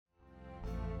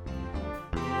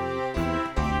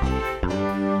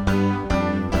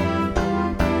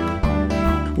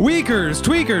Weakers,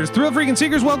 tweakers, thrill freaking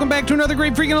seekers, welcome back to another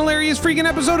great freaking hilarious freaking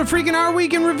episode of freaking Our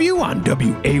Week in Review on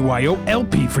WAYO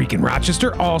LP freaking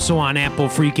Rochester, also on Apple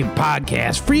freaking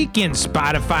Podcast, freaking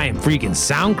Spotify, and freaking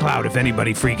SoundCloud if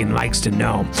anybody freaking likes to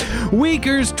know.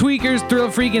 Weakers, tweakers, thrill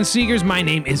freaking seekers, my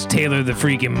name is Taylor the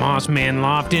freaking Moss Man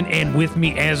Lofton, and with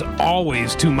me as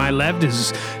always to my left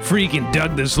is freaking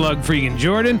Doug the Slug freaking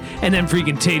Jordan, and then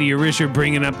freaking Tadia Risher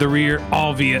bringing up the rear,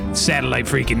 all via satellite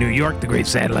freaking New York, the great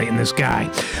satellite in the sky.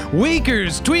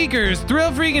 Weakers, tweakers, thrill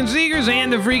freaking seekers,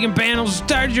 and the freaking panels,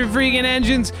 start your freaking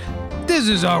engines. This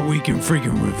is Our Week in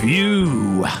freaking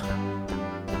Review.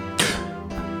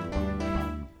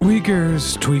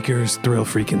 Weakers, tweakers, thrill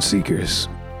freaking seekers.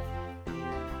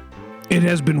 It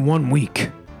has been 1 week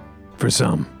for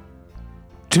some,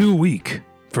 2 weeks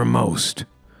for most,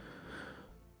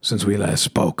 since we last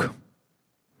spoke.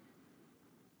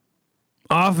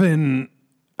 Often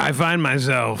I find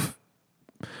myself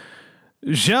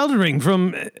sheltering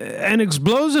from an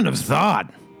explosion of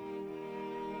thought.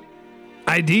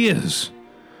 Ideas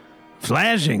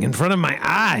flashing in front of my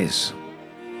eyes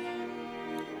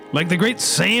like the great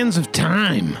sands of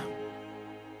time.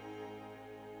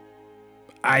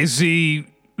 I see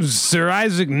Sir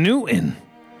Isaac Newton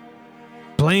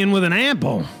playing with an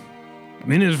apple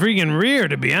in his freaking rear,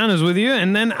 to be honest with you,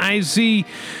 and then I see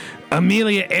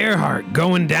Amelia Earhart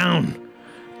going down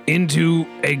into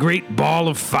a great ball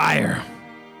of fire,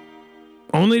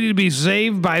 only to be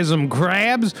saved by some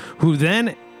crabs who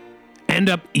then end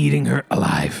up eating her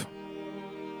alive.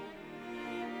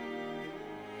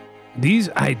 These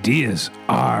ideas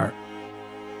are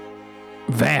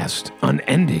vast,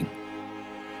 unending.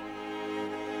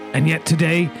 And yet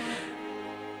today,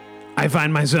 I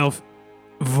find myself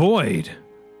void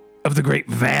of the great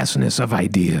vastness of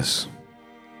ideas.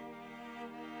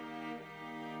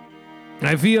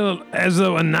 I feel as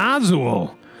though a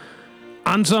nozzle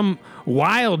on some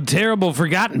wild, terrible,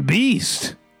 forgotten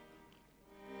beast.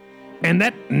 And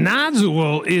that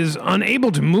nozzle is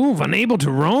unable to move, unable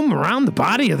to roam around the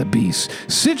body of the beast,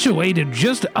 situated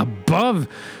just above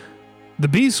the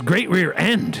beast's great rear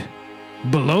end,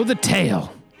 below the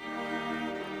tail.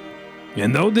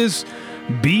 And though this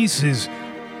beast is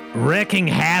wreaking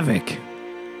havoc,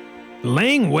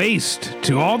 laying waste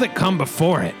to all that come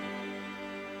before it,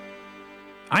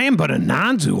 I am but a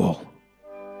nozzle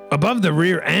above the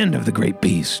rear end of the great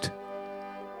beast,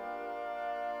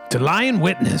 to lie in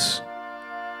witness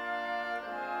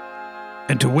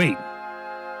and to wait.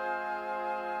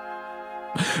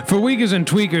 For weakers and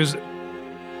tweakers,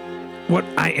 what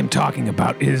I am talking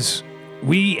about is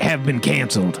we have been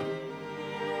canceled,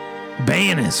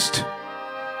 banished.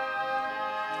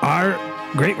 Our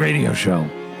great radio show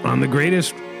on the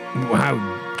greatest,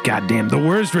 goddamn, the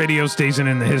worst radio station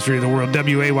in the history of the world,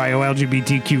 WAYO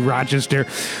LGBTQ Rochester.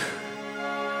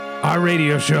 Our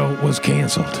radio show was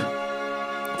canceled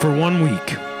for 1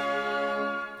 week.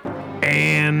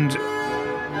 And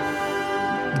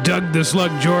Doug the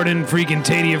Slug Jordan, freaking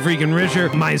Tadia freaking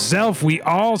Risher, myself, we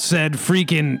all said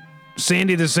freaking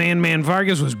Sandy the Sandman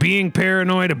Vargas was being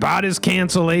paranoid about his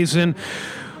cancellation,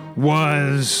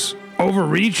 was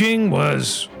overreaching,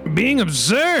 was being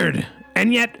absurd.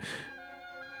 And yet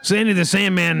Sandy the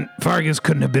Sandman Vargas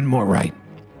couldn't have been more right,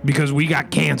 because we got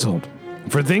canceled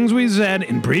for things we said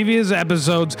in previous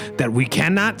episodes that we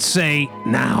cannot say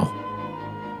now.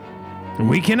 And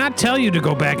we cannot tell you to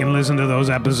go back and listen to those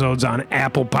episodes on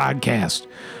Apple Podcast,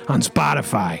 on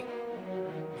Spotify,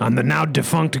 on the now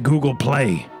defunct Google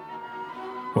Play,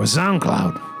 or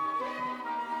SoundCloud.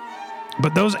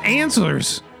 But those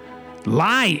answers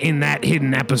lie in that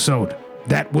hidden episode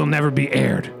that will never be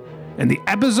aired, and the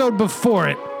episode before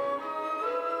it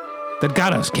that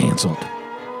got us canceled.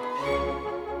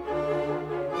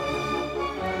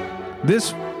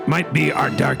 This might be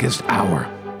our darkest hour,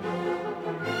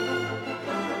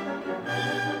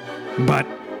 but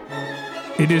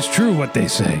it is true what they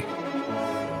say.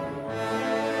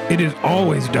 It is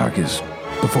always darkest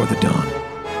before the dawn.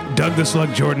 Doug the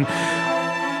Slug Jordan,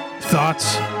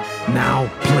 thoughts now,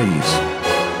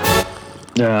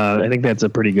 please. I think that's a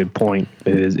pretty good point.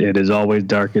 It is always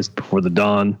darkest before the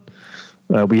dawn.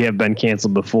 We have been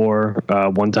canceled before.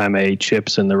 One time I ate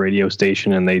chips in the radio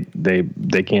station, and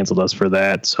they canceled us for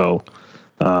that. So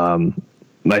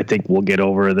I think we'll get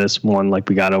over this one like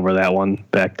we got over that one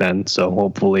back then. So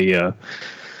hopefully,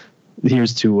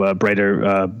 here's to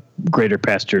greener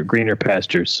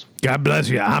pastures. God bless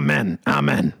you. Amen.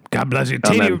 Amen. God bless you.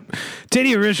 Tadia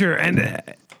Risher, and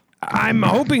I'm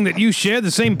hoping that you share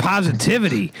the same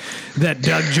positivity that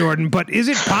Doug Jordan, but is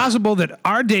it possible that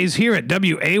our days here at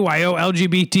WAYO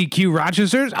LGBTQ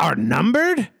Rochester are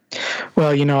numbered?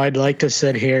 Well, I'd like to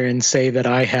sit here and say that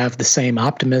I have the same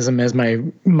optimism as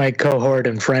my cohort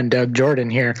and friend Doug Jordan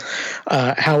here.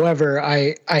 However,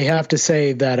 I have to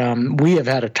say that we have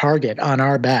had a target on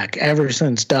our back ever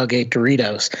since Doug ate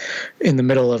Doritos in the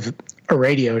middle of a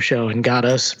radio show and got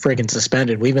us friggin'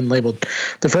 suspended. We've been labeled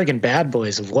the friggin' bad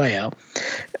boys of Wayo.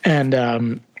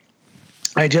 And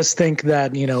I just think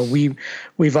that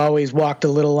we've always walked a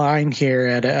little line here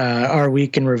at our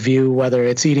week in review, whether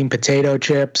it's eating potato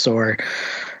chips or,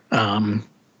 well,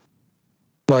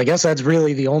 I guess that's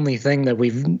really the only thing that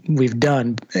we've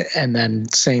done, and then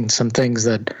saying some things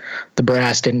that the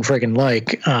brass didn't friggin'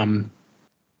 like.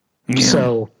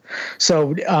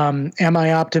 So am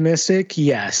I optimistic?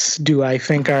 Yes. Do I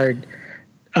think our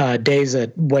days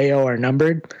at Wayo are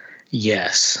numbered?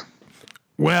 Yes.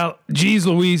 Well, geez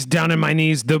Louise, down in my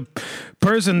knees, the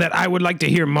person that I would like to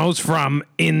hear most from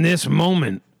in this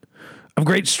moment of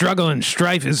great struggle and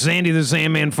strife is Sandy the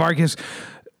Sandman Farkas.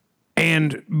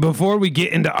 And before we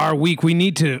get into our week, we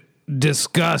need to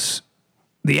discuss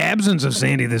the absence of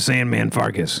Sandy the Sandman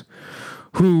Farkas,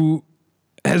 who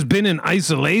has been in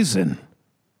isolation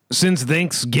since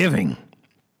Thanksgiving.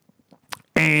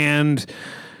 And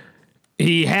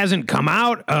he hasn't come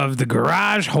out of the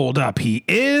garage holdup. He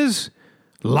is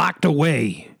locked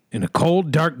away in a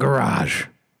cold, dark garage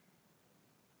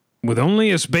with only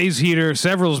a space heater,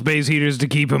 several space heaters to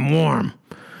keep him warm,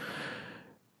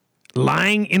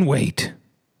 lying in wait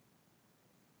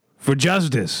for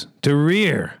justice to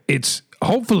rear its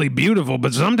hopefully beautiful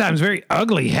but sometimes very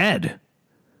ugly head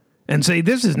and say,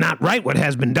 this is not right what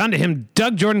has been done to him.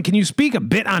 Doug Jordan, can you speak a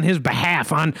bit on his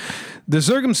behalf on the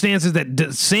circumstances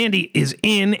that Sandy is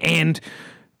in and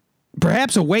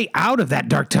perhaps a way out of that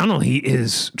dark tunnel he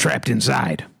is trapped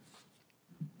inside?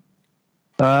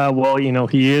 Well,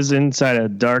 he is inside a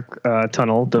dark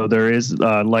tunnel, though there is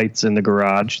lights in the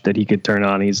garage that he could turn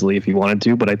on easily if he wanted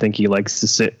to. But I think he likes to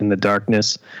sit in the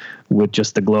darkness with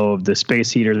just the glow of the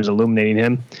space heaters illuminating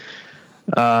him.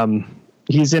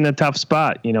 He's in a tough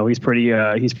spot. He's pretty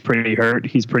hurt.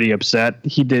 He's pretty upset.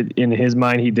 In his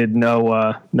mind, he did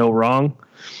no wrong.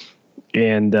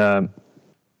 And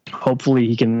hopefully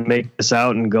he can make this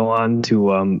out and go on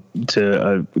to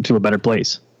a better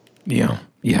place. Yeah.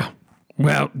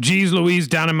 Well, geez Louise,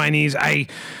 down on my knees, I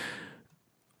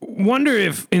wonder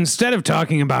if instead of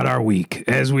talking about our week,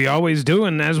 as we always do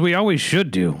and as we always should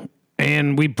do,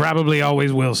 and we probably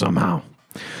always will somehow,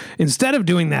 instead of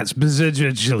doing that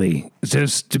specifically,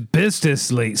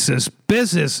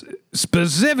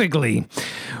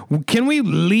 can we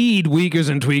lead Weakers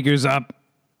and Tweakers up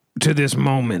to this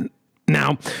moment?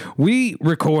 Now, we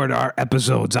record our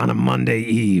episodes on a Monday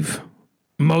eve,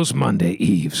 most Monday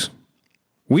eves.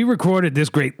 We recorded this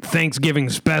great Thanksgiving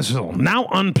special, now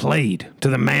unplayed to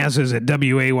the masses at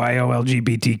WAYO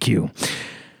LGBTQ.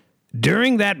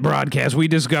 During that broadcast, we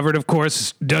discovered, of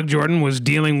course, Doug Jordan was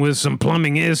dealing with some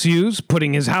plumbing issues,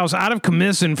 putting his house out of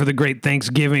commission for the great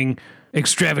Thanksgiving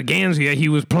extravaganza he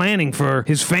was planning for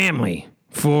his family,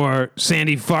 for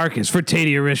Sandy Farkas, for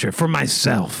Tadia Risher, for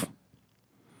myself.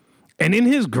 And in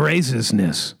his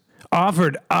graciousness,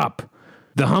 offered up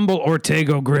the humble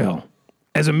Ortego Grill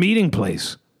as a meeting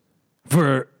place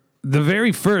for the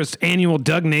very first annual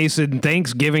Doug Nason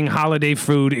Thanksgiving holiday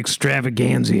food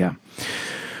extravaganza,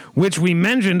 which we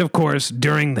mentioned, of course,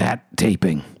 during that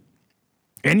taping.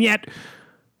 And yet,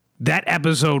 that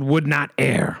episode would not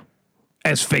air,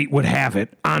 as fate would have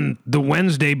it, on the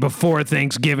Wednesday before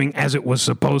Thanksgiving as it was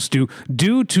supposed to,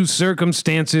 due to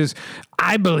circumstances,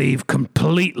 I believe,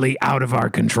 completely out of our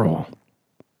control.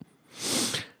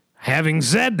 Having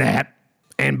said that,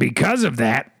 and because of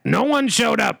that, no one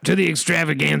showed up to the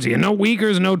extravaganza. No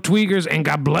Weakers, no Tweakers, and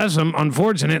God bless them,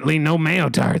 unfortunately, no Mayo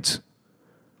Tarts.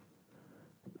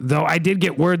 Though I did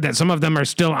get word that some of them are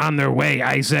still on their way.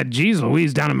 I said, geez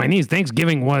Louise, down on my knees.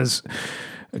 Thanksgiving was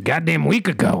a goddamn week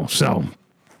ago, so.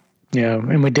 Yeah,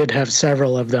 and we did have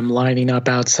several of them lining up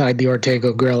outside the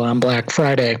Ortego Grill on Black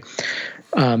Friday,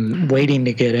 waiting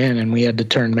to get in, and we had to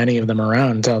turn many of them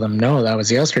around and tell them, no, that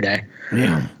was yesterday.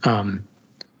 Yeah.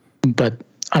 But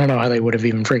I don't know how they would have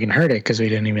even freaking heard it because we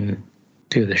didn't even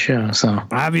do the show. So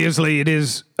obviously it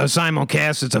is a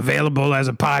simulcast. It's available as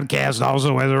a podcast,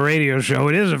 also as a radio show.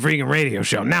 It is a freaking radio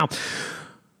show. Now,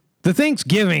 the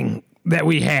Thanksgiving that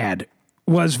we had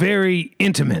was very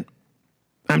intimate.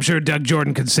 I'm sure Doug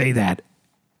Jordan could say that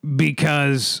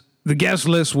because the guest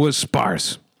list was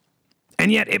sparse.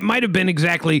 And yet it might have been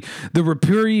exactly the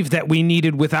reprieve that we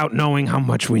needed without knowing how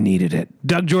much we needed it.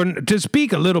 Doug Jordan, to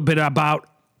speak a little bit about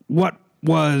what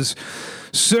was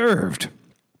served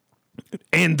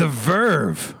and the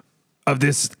verve of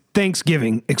this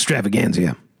Thanksgiving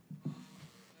extravaganza.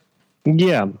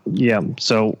 Yeah.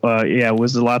 So, it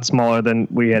was a lot smaller than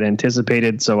we had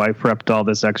anticipated. So I prepped all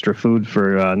this extra food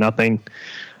for nothing.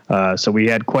 So we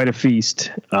had quite a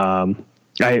feast.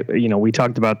 We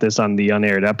talked about this on the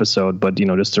unaired episode, but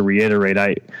just to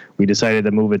reiterate, we decided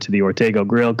to move it to the Ortego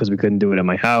Grill because we couldn't do it at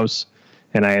my house,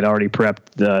 and I had already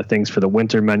prepped the things for the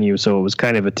winter menu, so it was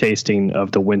kind of a tasting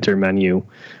of the winter menu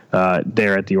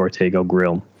there at the Ortego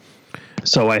Grill.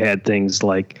 So I had things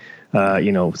like,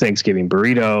 Thanksgiving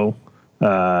burrito.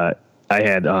 I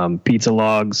had pizza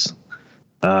logs,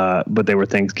 but they were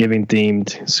Thanksgiving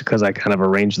themed because I kind of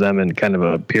arranged them in kind of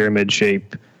a pyramid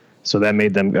shape. So that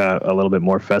made them a little bit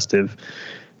more festive.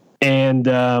 And,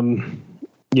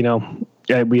 we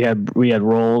had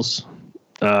rolls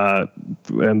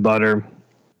and butter.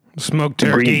 Smoked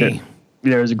turkey.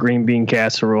 There was a green bean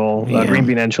casserole, green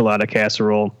bean enchilada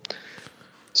casserole.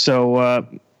 So,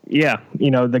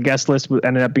 the guest list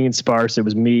ended up being sparse. It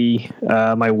was me,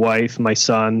 my wife, my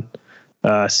son,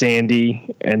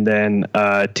 Sandy, and then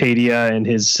Tadia and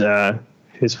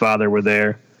his father were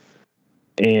there.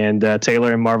 And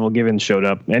Taylor and Marvel Givens showed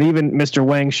up. And even Mr.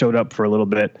 Wang showed up for a little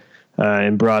bit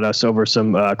and brought us over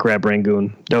some crab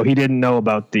rangoon. Though he didn't know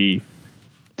about the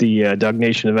Doug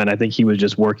Nation event. I think he was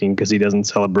just working because he doesn't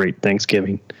celebrate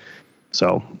Thanksgiving.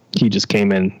 So he just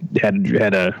came in,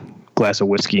 had a glass of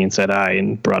whiskey and said hi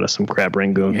and brought us some crab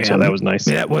rangoon. Yeah, so that was nice.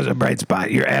 That was a bright spot.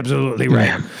 You're absolutely right.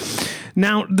 Yeah.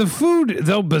 Now, the food,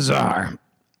 though bizarre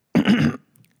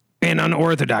and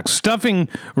unorthodox, stuffing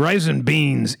rice and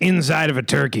beans inside of a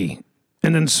turkey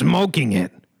and then smoking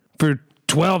it for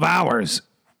 12 hours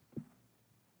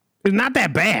is not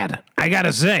that bad, I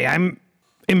gotta say. I'm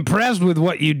impressed with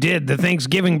what you did. The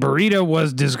Thanksgiving burrito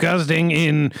was disgusting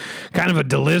in kind of a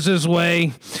delicious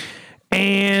way.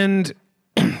 And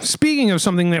speaking of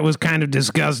something that was kind of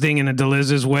disgusting in a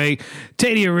delicious way,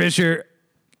 Tadia Risher,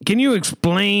 can you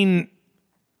explain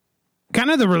kind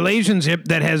of the relationship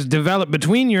that has developed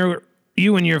between you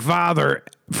and your father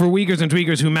for Weakers and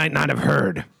Tweakers who might not have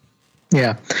heard?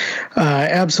 Yeah,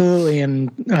 absolutely.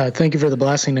 And thank you for the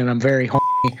blessing. And I'm very horny.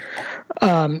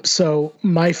 So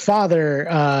my father,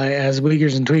 as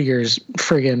Weakers and Tweakers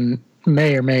friggin'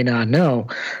 may or may not know,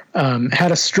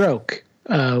 had a stroke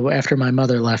after my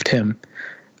mother left him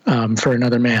for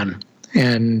another man.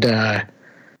 And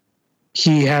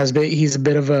he's a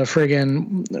bit of a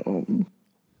friggin',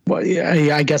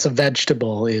 I guess a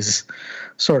vegetable is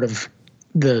sort of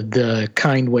the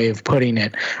kind way of putting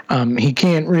it. He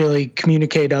can't really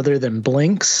communicate other than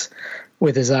blinks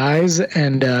with his eyes,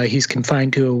 and he's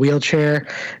confined to a wheelchair,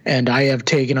 and I have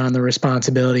taken on the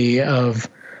responsibility of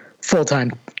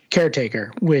full-time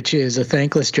caretaker, which is a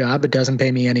thankless job. It doesn't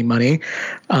pay me any money.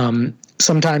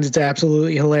 Sometimes it's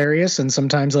absolutely hilarious, and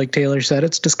sometimes, like Taylor said,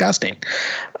 it's disgusting.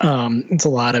 It's a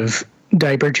lot of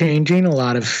diaper changing, a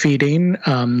lot of feeding,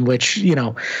 which,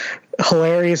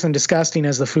 hilarious and disgusting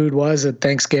as the food was at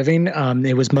Thanksgiving.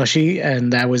 It was mushy,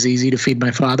 and that was easy to feed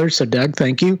my father. So, Doug,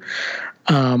 thank you.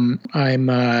 I'm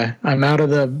out of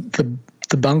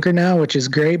the bunker now, which is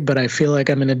great, but I feel like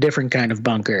I'm in a different kind of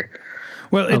bunker.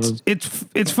 Well,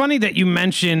 it's funny that you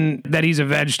mention that he's a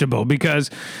vegetable, because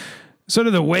sort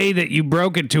of the way that you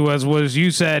broke it to us was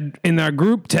you said in our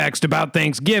group text about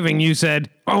Thanksgiving, you said,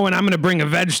 "Oh, and I'm going to bring a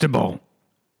vegetable."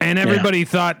 And everybody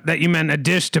thought that you meant a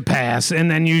dish to pass.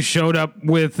 And then you showed up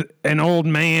with an old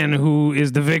man who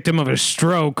is the victim of a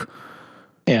stroke.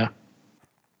 Yeah.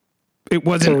 It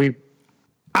wasn't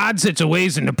odd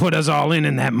situation to put us all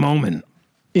in that moment.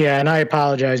 Yeah, and I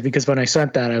apologize because when I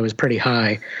sent that, I was pretty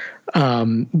high.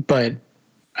 But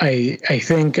I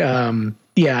think,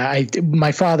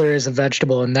 my father is a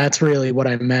vegetable, and that's really what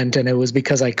I meant. And it was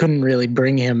because I couldn't really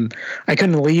I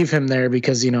couldn't leave him there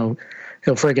because,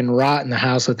 he'll friggin' rot in the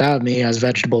house without me, as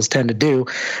vegetables tend to do.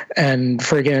 And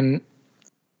friggin',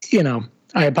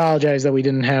 I apologize that we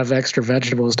didn't have extra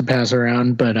vegetables to pass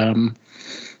around, but,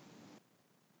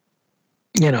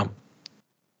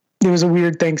 it was a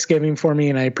weird Thanksgiving for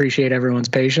me, and I appreciate everyone's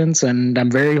patience, and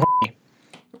I'm very horny.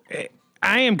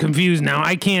 I am confused now.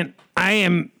 I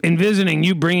am envisioning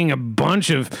you bringing a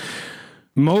bunch of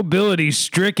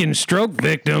mobility-stricken stroke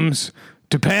victims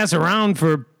to pass around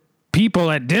for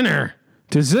people at dinner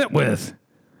to sit with.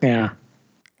 Yeah.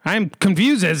 I'm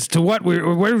confused as to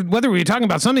whether we're talking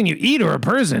about something you eat or a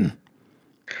person.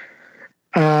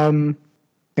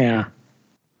 Yeah.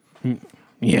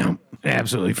 Yeah,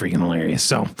 absolutely freaking hilarious.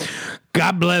 So,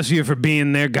 God bless you for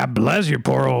being there. God bless your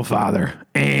poor old father.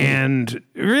 And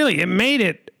really, it made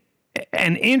it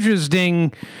an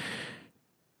interesting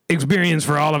experience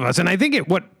for all of us. And I think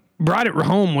what brought it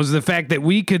home was the fact that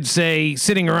we could say,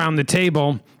 sitting around the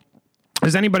table,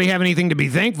 does anybody have anything to be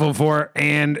thankful for?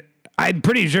 And I'm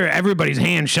pretty sure everybody's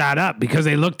hand shot up because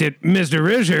they looked at Mr.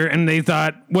 Risher and they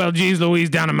thought, well, geez Louise,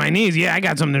 down on my knees. Yeah, I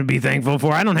got something to be thankful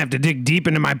for. I don't have to dig deep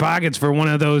into my pockets for one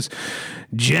of those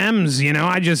gems. You know,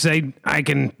 I just say I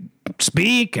can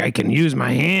speak. I can use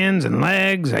my hands and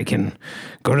legs. I can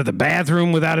go to the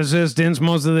bathroom without assistance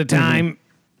most of the time.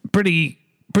 Pretty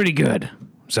good.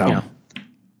 So,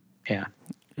 Yeah.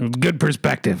 Good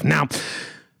perspective. Now,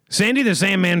 Sandy the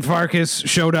Sandman Farkas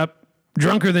showed up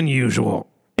drunker than usual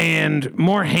and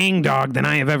more hangdog than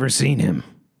I have ever seen him.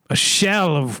 A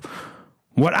shell of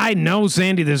what I know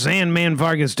Sandy the Sandman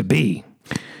Farkas to be.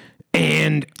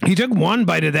 And he took one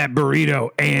bite of that burrito,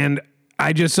 and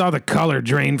I just saw the color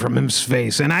drain from his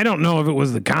face. And I don't know if it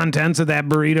was the contents of that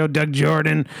burrito, Doug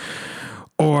Jordan,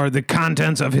 or the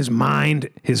contents of his mind,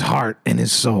 his heart, and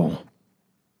his soul.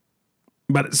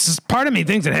 But part of me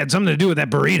thinks it had something to do with that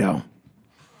burrito.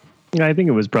 Yeah, I think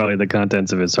it was probably the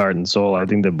contents of his heart and soul. I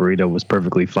think the burrito was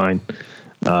perfectly fine.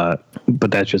 But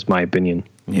that's just my opinion.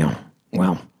 Yeah.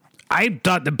 Well, I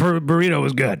thought the burrito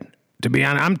was good. To be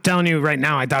honest, I'm telling you right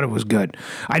now, I thought it was good.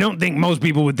 I don't think most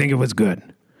people would think it was good.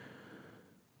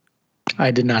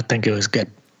 I did not think it was good.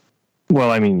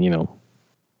 Well, I mean,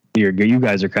 you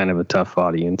guys are kind of a tough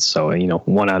audience. So,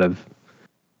 1 out of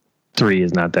 3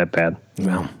 is not that bad.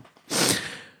 Well,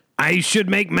 I should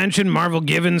make mention Marvel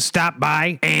Givens stopped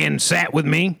by and sat with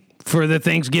me for the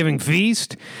Thanksgiving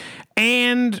feast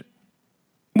and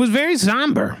was very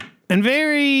somber and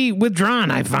very withdrawn,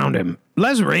 I found him.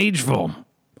 Less rageful.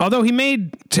 Although he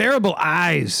made terrible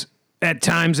eyes at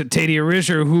times at Tadia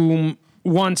Risher, whom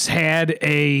once had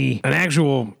he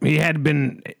had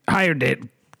been hired to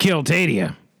kill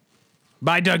Tadia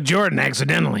by Doug Jordan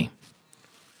accidentally.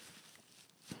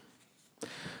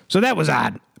 So that was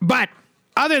odd. But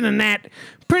other than that,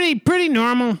 pretty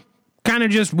normal, kind of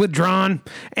just withdrawn.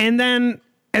 And then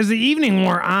as the evening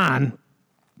wore on,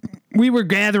 we were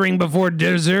gathering before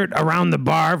dessert around the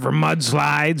bar for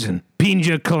mudslides and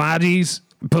pina coladas,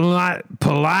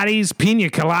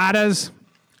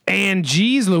 and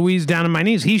geez Louise, down on my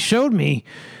knees, he showed me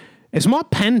a small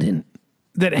pendant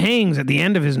that hangs at the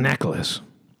end of his necklace.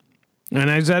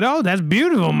 And I said, oh, that's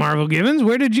beautiful, Marvel Givens.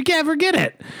 Where did you ever get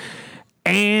it?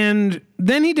 And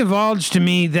then he divulged to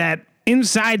me that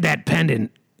inside that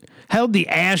pendant held the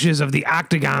ashes of the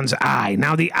Octagon's eye.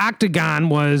 Now, the Octagon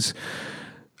was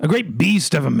a great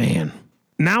beast of a man,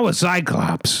 now a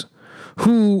Cyclops,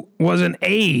 who was an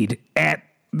aide at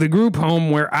the group home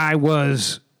where I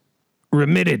was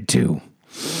remitted to.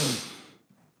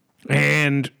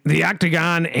 And the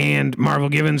Octagon and Marvel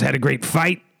Givens had a great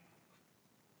fight,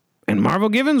 and Marvel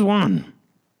Givens won.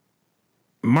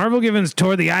 Marvel Givens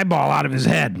tore the eyeball out of his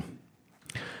head.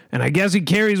 And I guess he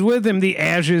carries with him the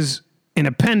ashes in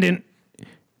a pendant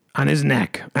on his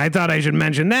neck. I thought I should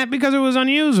mention that because it was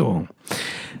unusual.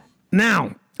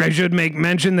 Now, I should make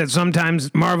mention that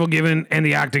sometimes Marvel Given and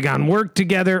the Octagon work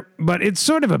together, but it's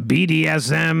sort of a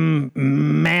BDSM,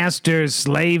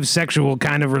 master-slave sexual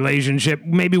kind of relationship,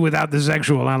 maybe without the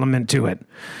sexual element to it.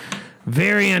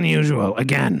 Very unusual,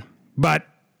 again. But,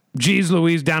 geez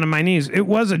Louise, down on my knees, it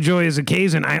was a joyous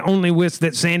occasion. I only wish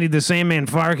that Sandy the Sandman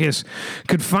Farkas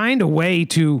could find a way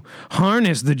to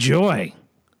harness the joy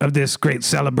of this great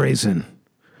celebration,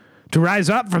 to rise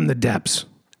up from the depths,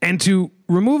 and to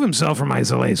remove himself from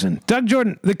isolation. Doug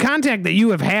Jordan, the contact that you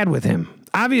have had with him,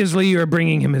 obviously you're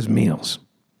bringing him his meals.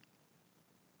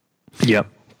 Yep.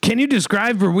 Can you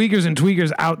describe for Weakers and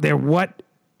Tweakers out there what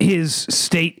his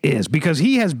state is? Because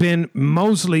he has been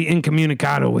mostly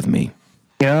incommunicado with me.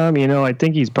 Yeah, I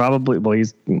think he's probably,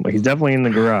 he's definitely in the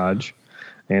garage,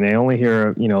 and I only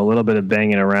hear, a little bit of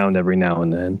banging around every now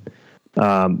and then.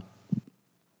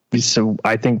 So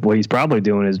I think what he's probably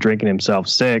doing is drinking himself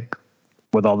sick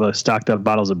with all the stocked up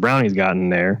bottles of brown he's got in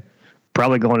there,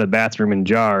 probably going to the bathroom in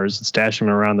jars, stashing them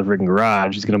around the freaking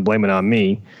garage. He's going to blame it on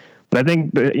me. But I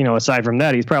think, aside from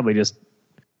that, he's probably just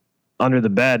under the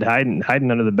bed, hiding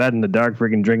under the bed in the dark,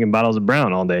 freaking drinking bottles of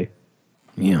brown all day.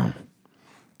 Yeah.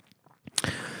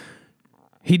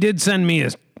 He did send me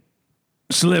a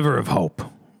sliver of hope,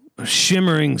 a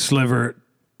shimmering sliver,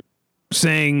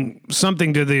 saying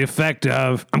something to the effect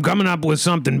of, I'm coming up with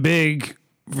something big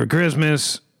for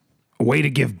Christmas, a way to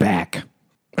give back.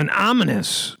 An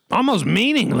ominous, almost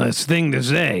meaningless thing to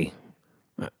say.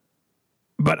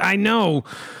 But I know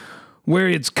where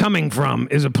it's coming from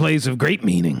is a place of great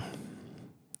meaning.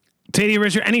 Tadia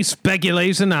Risher, any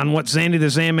speculation on what Sandy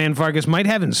the Sandman Farkas might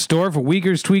have in store for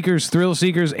Weakers, Tweakers, Thrill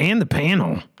Seekers, and the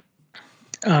panel?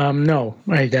 No,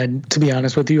 to be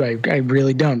honest with you, I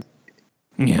really don't.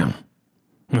 Yeah.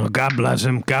 Well, God bless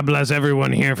him. God bless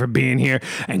everyone here for being here.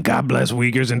 And God bless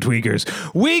Weakers and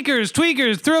Tweakers. Weakers,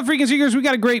 Tweakers, Thrill Freaking Seekers, we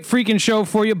got a great freaking show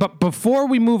for you. But before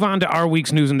we move on to our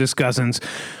week's news and discussions,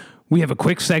 we have a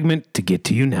quick segment to get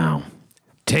to you now.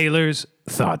 Taylor's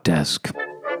Thought Desk.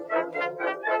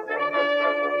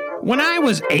 When I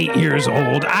was 8 years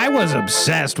old, I was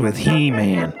obsessed with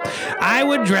He-Man. I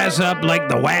would dress up like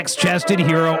the wax-chested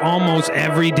hero almost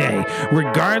every day,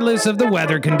 regardless of the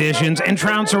weather conditions, and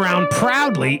trounce around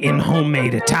proudly in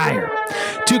homemade attire.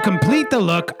 To complete the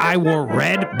look, I wore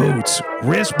red boots,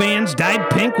 wristbands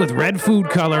dyed pink with red food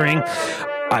coloring,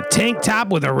 a tank top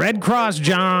with a red cross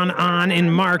drawn on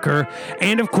in marker,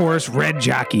 and of course, red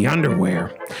jockey underwear.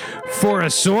 For a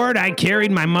sword, I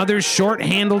carried my mother's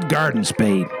short-handled garden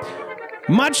spade.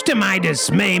 Much to my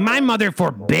dismay, my mother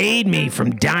forbade me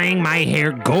from dyeing my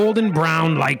hair golden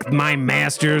brown like my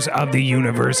Masters of the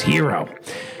Universe hero.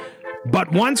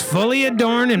 But once fully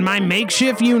adorned in my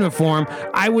makeshift uniform,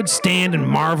 I would stand and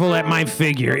marvel at my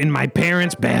figure in my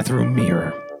parents' bathroom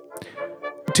mirror.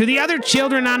 To the other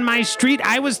children on my street,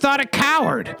 I was thought a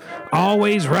coward,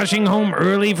 always rushing home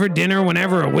early for dinner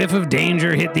whenever a whiff of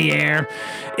danger hit the air.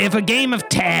 If a game of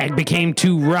tag became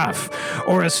too rough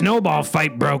or a snowball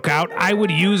fight broke out, I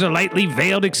would use a lightly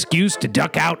veiled excuse to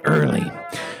duck out early.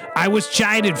 I was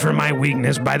chided for my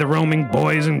weakness by the roaming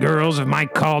boys and girls of my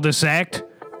cul-de-sac,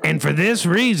 and for this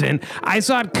reason, I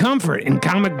sought comfort in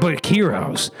comic book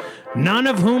heroes, none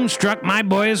of whom struck my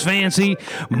boyish fancy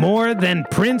more than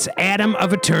Prince Adam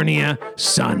of Eternia,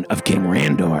 son of King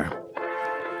Randor.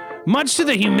 Much to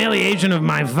the humiliation of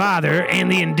my father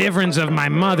and the indifference of my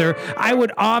mother, I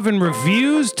would often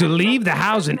refuse to leave the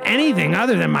house in anything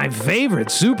other than my favorite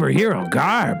superhero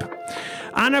garb.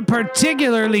 On a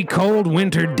particularly cold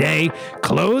winter day,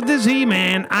 clothed as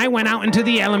He-Man, I went out into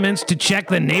the elements to check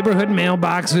the neighborhood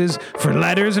mailboxes for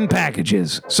letters and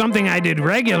packages, something I did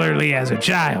regularly as a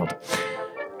child.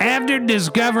 After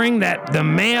discovering that the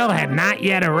mail had not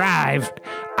yet arrived,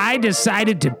 I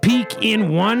decided to peek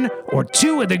in one or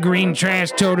two of the green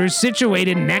trash toters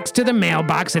situated next to the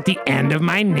mailbox at the end of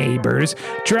my neighbor's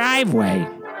driveway.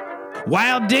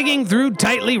 While digging through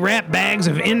tightly wrapped bags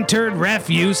of interred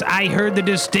refuse, I heard the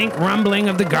distinct rumbling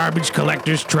of the garbage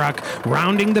collector's truck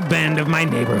rounding the bend of my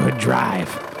neighborhood drive.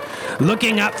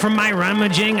 Looking up from my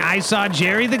rummaging, I saw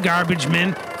Jerry the garbage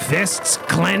man, fists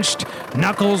clenched,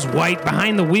 knuckles white,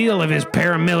 behind the wheel of his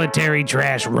paramilitary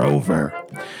trash rover.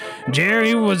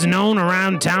 Jerry was known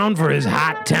around town for his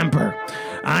hot temper.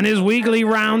 On his weekly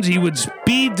rounds, he would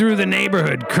speed through the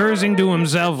neighborhood, cursing to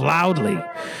himself loudly.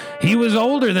 He was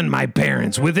older than my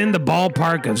parents, within the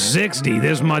ballpark of 60,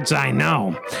 this much I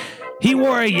know. He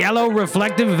wore a yellow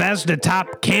reflective vest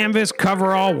atop canvas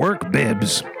coverall work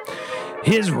bibs.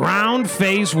 His round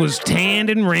face was tanned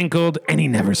and wrinkled, and he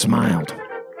never smiled.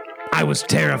 I was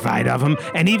terrified of him,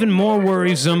 and even more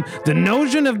worrisome, the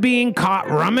notion of being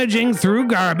caught rummaging through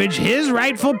garbage, his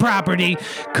rightful property,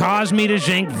 caused me to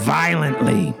shake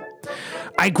violently.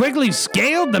 I quickly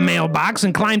scaled the mailbox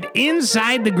and climbed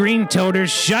inside the green toter,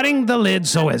 shutting the lid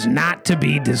so as not to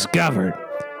be discovered.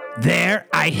 There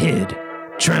I hid,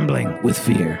 trembling with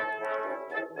fear.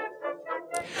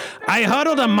 I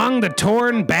huddled among the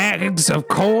torn bags of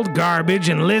cold garbage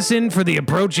and listened for the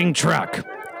approaching truck.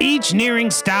 Each nearing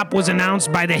stop was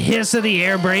announced by the hiss of the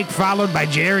air brake, followed by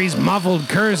Jerry's muffled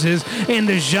curses and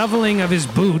the shoveling of his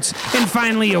boots, and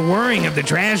finally a whirring of the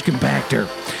trash compactor.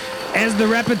 As the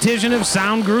repetition of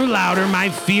sound grew louder, my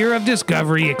fear of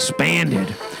discovery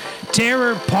expanded.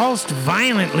 Terror pulsed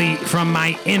violently from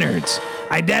my innards.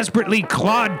 I desperately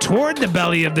clawed toward the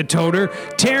belly of the toter,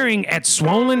 tearing at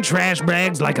swollen trash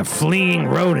bags like a fleeing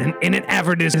rodent in an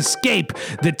effort to escape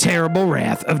the terrible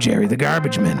wrath of Jerry the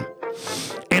Garbage Man.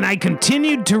 And I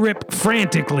continued to rip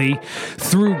frantically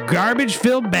through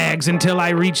garbage-filled bags until I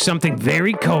reached something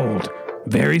very cold,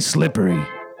 very slippery,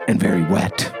 and very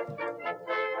wet.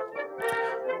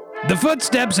 The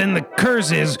footsteps and the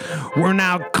curses were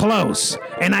now close,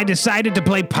 and I decided to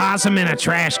play possum in a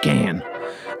trash can.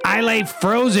 I lay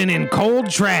frozen in cold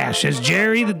trash as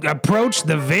Jerry approached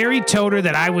the very toter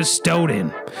that I was stowed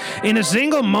in. In a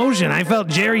single motion, I felt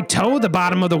Jerry tow the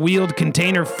bottom of the wheeled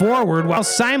container forward while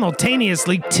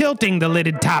simultaneously tilting the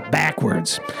lidded top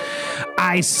backwards.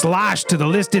 I sloshed to the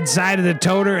listed side of the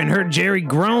toter and heard Jerry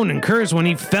groan and curse when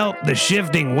he felt the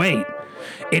shifting weight.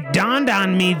 It dawned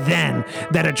on me then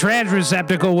that a trash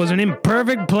receptacle was an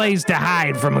imperfect place to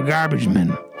hide from a garbage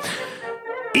man.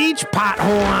 Each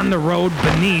pothole on the road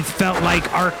beneath felt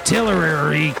like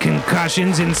artillery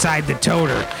concussions inside the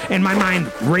toter, and my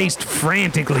mind raced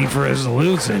frantically for a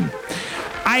solution.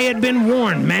 I had been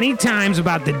warned many times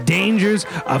about the dangers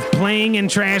of playing in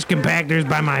trash compactors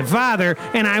by my father,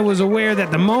 and I was aware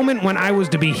that the moment when I was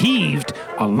to be heaved,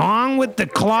 along with the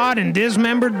clawed and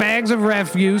dismembered bags of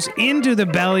refuse, into the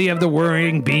belly of the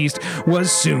worrying beast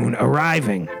was soon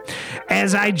arriving.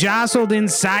 As I jostled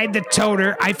inside the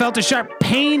toter, I felt a sharp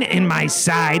pain in my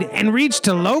side and reached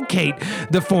to locate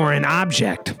the foreign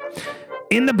object.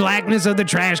 In the blackness of the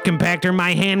trash compactor,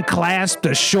 my hand clasped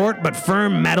a short but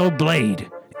firm metal blade.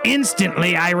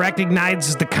 Instantly, I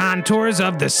recognized the contours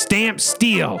of the stamped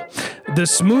steel, the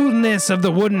smoothness of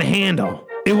the wooden handle.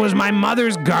 It was my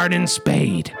mother's garden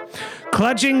spade.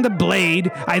 Clutching the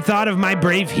blade, I thought of my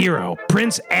brave hero,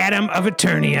 Prince Adam of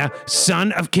Eternia,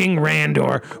 son of King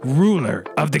Randor, ruler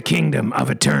of the kingdom of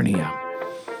Eternia.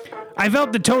 I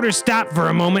felt the toter stop for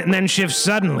a moment and then shift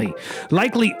suddenly,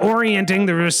 likely orienting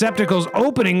the receptacle's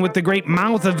opening with the great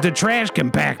mouth of the trash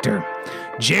compactor.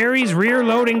 Jerry's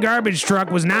rear-loading garbage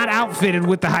truck was not outfitted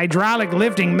with the hydraulic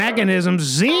lifting mechanisms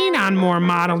seen on more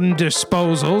modern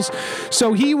disposals,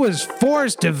 so he was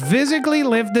forced to physically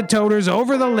lift the toters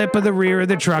over the lip of the rear of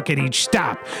the truck at each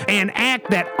stop, an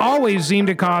act that always seemed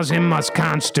to cause him much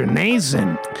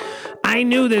consternation. I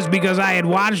knew this because I had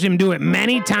watched him do it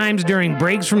many times during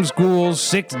breaks from school,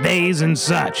 6 days, and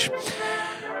such.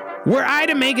 Were I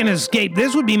to make an escape,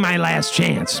 this would be my last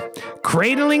chance.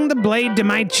 Cradling the blade to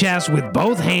my chest with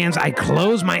both hands, I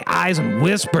closed my eyes and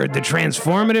whispered the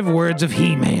transformative words of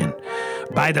He-Man.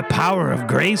 By the power of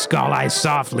Grayskull, I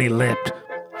softly lipped.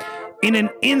 In an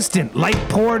instant, light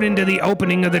poured into the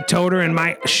opening of the toter and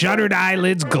my shuttered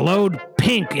eyelids glowed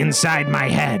pink inside my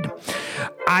head.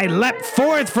 I leapt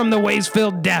forth from the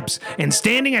waste-filled depths, and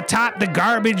standing atop the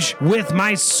garbage with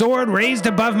my sword raised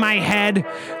above my head,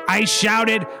 I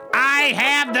shouted, "I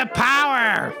have the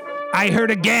power!" I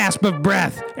heard a gasp of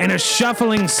breath and a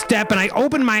shuffling step, and I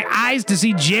opened my eyes to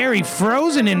see Jerry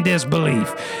frozen in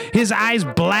disbelief, his eyes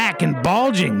black and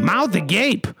bulging, mouth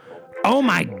agape. "Oh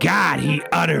my God," he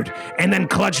uttered, and then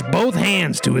clutched both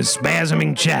hands to his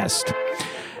spasming chest.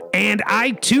 And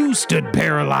I too stood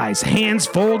paralyzed, hands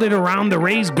folded around the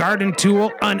raised garden tool,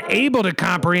 unable to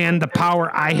comprehend the power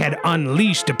I had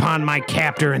unleashed upon my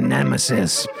captor and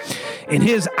nemesis. In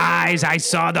his eyes, I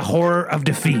saw the horror of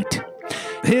defeat.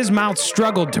 His mouth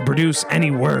struggled to produce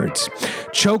any words.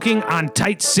 Choking on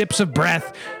tight sips of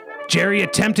breath, Jerry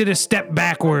attempted a step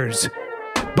backwards,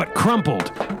 but crumpled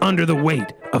under the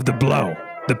weight of the blow,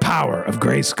 the power of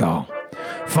Grayskull.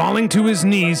 Falling to his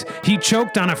knees, he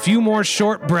choked on a few more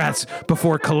short breaths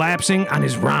before collapsing on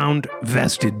his round,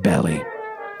 vested belly.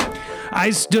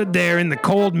 I stood there in the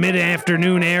cold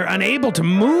mid-afternoon air, unable to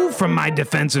move from my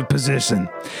defensive position.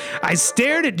 I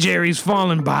stared at Jerry's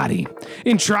fallen body.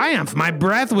 In triumph, my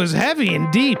breath was heavy and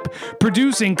deep,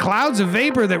 producing clouds of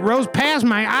vapor that rose past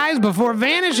my eyes before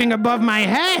vanishing above my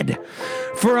head.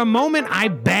 For a moment, I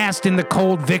basked in the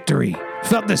cold victory,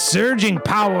 felt the surging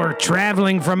power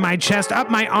traveling from my chest up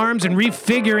my arms and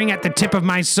refiguring at the tip of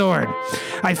my sword.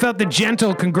 I felt the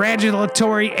gentle,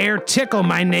 congratulatory air tickle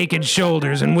my naked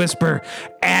shoulders and whisper,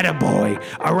 "Attaboy,"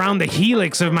 around the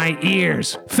helix of my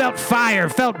ears. Felt fire,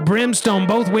 felt brimstone,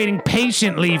 both waiting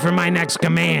patiently for my next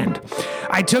command.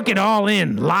 I took it all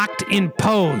in, locked in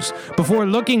pose, before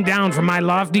looking down from my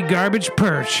lofty garbage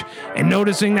perch and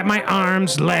noticing that my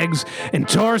arms, legs, and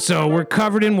torso were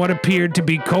covered in what appeared to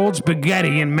be cold spaghetti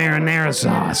and marinara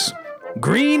sauce.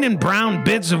 Green and brown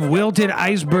bits of wilted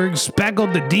icebergs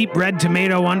speckled the deep red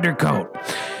tomato undercoat.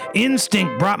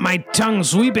 Instinct brought my tongue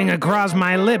sweeping across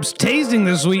my lips, tasting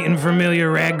the sweet and familiar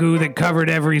ragu that covered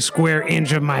every square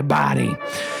inch of my body.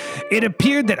 It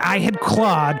appeared that I had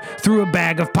clawed through a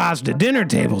bag of pasta dinner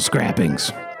table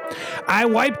scrappings. I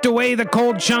wiped away the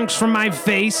cold chunks from my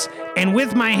face, and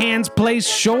with my hands placed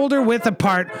shoulder-width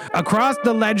apart across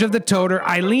the ledge of the toter,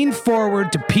 I leaned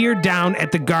forward to peer down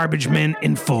at the garbage man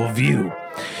in full view.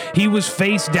 He was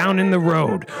face down in the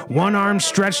road, one arm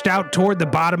stretched out toward the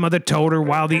bottom of the toter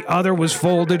while the other was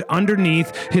folded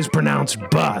underneath his pronounced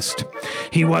bust.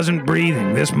 He wasn't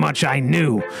breathing, this much I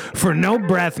knew, for no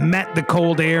breath met the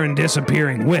cold air in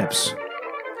disappearing whiffs.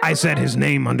 I said his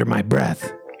name under my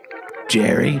breath.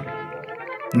 "Jerry?"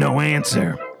 No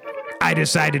answer. I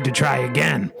decided to try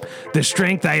again. The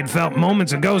strength I had felt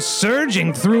moments ago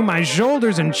surging through my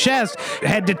shoulders and chest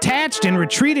had detached and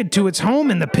retreated to its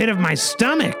home in the pit of my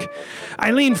stomach.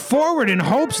 I leaned forward in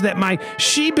hopes that my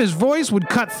sheepish voice would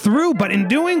cut through, but in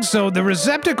doing so, the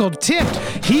receptacle tipped,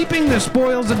 heaping the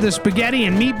spoils of the spaghetti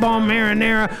and meatball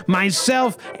marinara,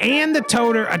 myself, and the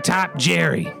toter atop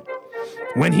Jerry.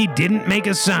 When he didn't make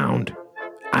a sound,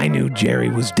 I knew Jerry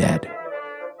was dead.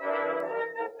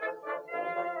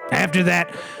 After that,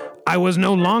 I was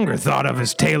no longer thought of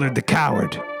as Taylor the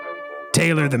coward,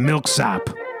 Taylor the milksop.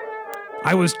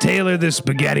 I was Taylor the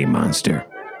spaghetti monster,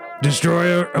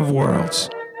 destroyer of worlds,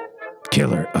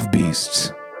 killer of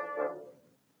beasts.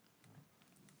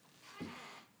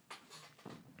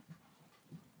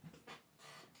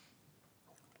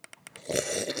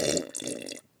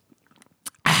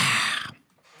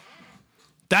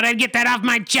 Thought I'd get that off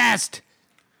my chest.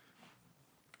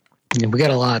 Yeah, we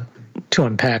got a lot to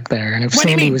unpack there. And if What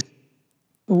do you Sandy mean?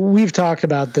 we've talked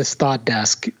about this thought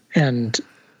desk and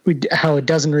how it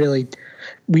doesn't really,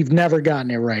 we've never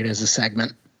gotten it right as a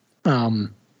segment.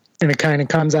 And it kind of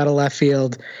comes out of left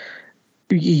field.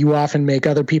 You often make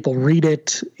other people read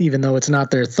it, even though it's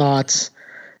not their thoughts.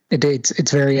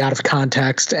 It's very out of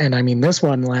context. And I mean, this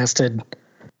one lasted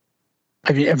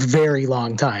a very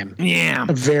long time. Yeah.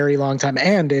 A very long time.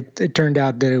 And it turned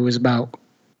out that it was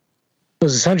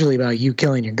essentially about you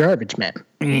killing your garbage man.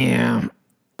 Yeah.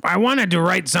 I wanted to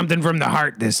write something from the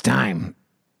heart this time,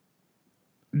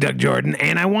 Doug Jordan,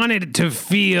 and I wanted to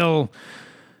feel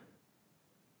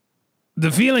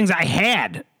the feelings I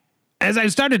had. As I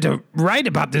started to write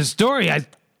about this story, I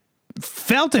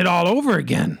felt it all over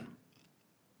again.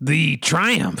 The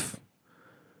triumph,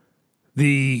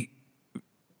 the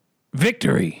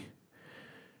victory,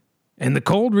 and the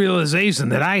cold realization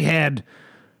that I had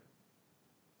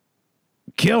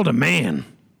killed a man.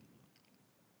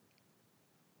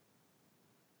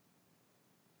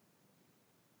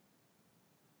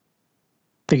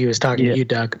 I think he was talking to you,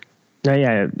 Doug.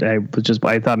 Yeah,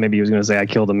 I thought maybe he was going to say I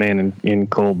killed a man in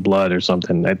cold blood or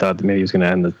something. I thought that maybe he was going to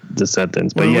end the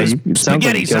sentence. But Well, yeah, it was it sounds like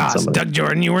spaghetti you killed sauce, somebody. Doug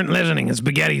Jordan. You weren't listening. It's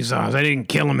spaghetti sauce. I didn't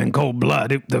kill him in cold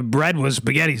blood. The bread was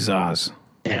spaghetti sauce.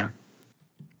 Yeah.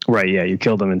 Right, yeah, you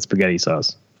killed him in spaghetti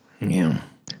sauce. Yeah.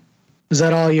 Is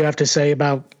that all you have to say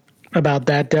about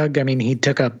that, Doug? I mean, he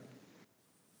took up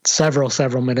several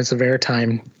minutes of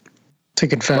airtime to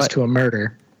confess to a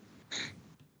murder.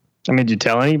 I mean, did you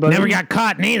tell anybody? Never got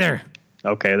caught neither.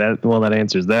 Okay, that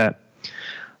answers that.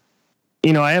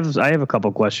 You know, I have a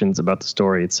couple questions about the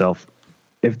story itself.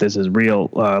 If this is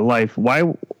real life,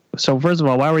 why? So first of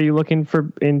all, why were you looking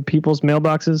in people's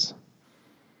mailboxes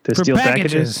to For steal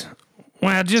packages.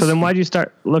 Well, just So then why'd you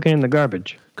start looking in the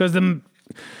garbage? because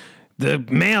the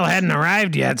mail hadn't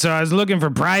arrived yet, so I was looking for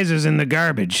prizes in the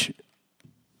garbage.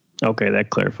 Okay, that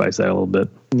clarifies that a little bit.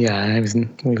 Yeah,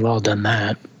 we've all done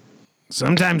that.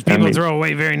 Sometimes people mean- throw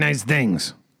away very nice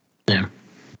things. Yeah.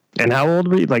 And how old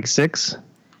were you? Like 6?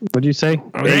 What'd you say?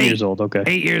 I was 8 years old. Okay.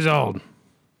 8 years old.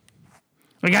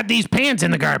 I got these pants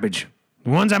in the garbage. The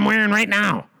ones I'm wearing right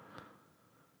now.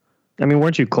 I mean,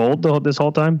 weren't you cold this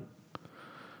whole time?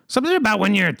 Something about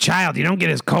when you're a child, you don't get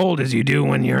as cold as you do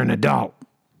when you're an adult.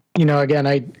 You know, again,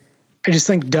 I just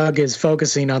think Doug is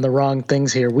focusing on the wrong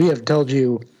things here. We have told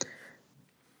you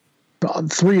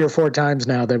 3 or 4 times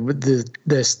now that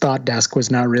this thought desk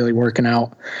was not really working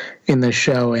out in this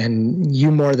show, and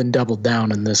you more than doubled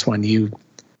down in this one. You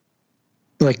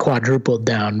like quadrupled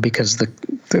down because the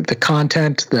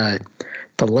content, the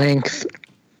length,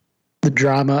 the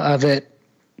drama of it.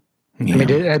 Yeah. I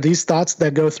mean, are these thoughts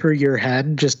that go through your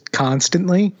head just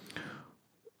constantly?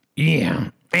 Yeah.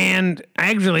 And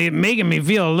actually, it making me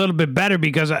feel a little bit better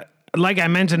because, like I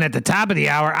mentioned at the top of the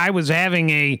hour, I was having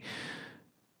a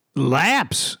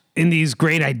lapse in these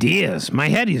great ideas. My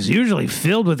head is usually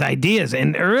filled with ideas.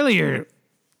 And earlier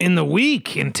in the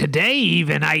week and today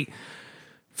even, I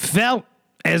felt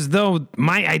as though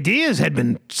my ideas had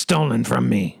been stolen from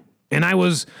me. And I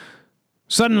was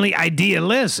suddenly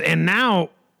idealess. And now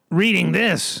reading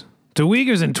this to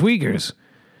Uyghurs and Tweakers,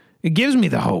 it gives me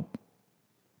the hope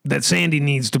that Sandy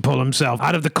needs to pull himself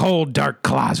out of the cold, dark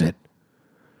closet.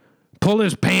 Pull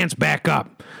his pants back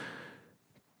up.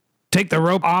 Take the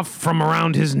rope off from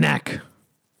around his neck.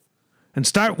 And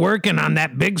start working on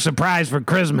that big surprise for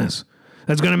Christmas.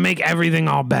 That's going to make everything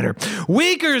all better.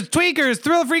 Weakers, tweakers,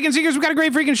 thrill freaking seekers, we've got a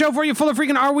great freaking show for you, full of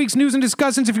freaking our week's news and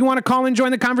discussants. If you want to call and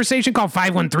join the conversation, call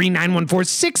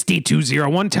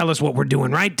 513-914-6201. Tell us what we're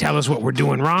doing right. Tell us what we're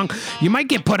doing wrong. You might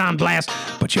get put on blast,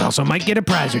 but you also might get a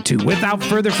prize or two. Without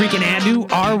further freaking ado,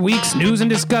 our week's news and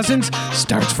discussants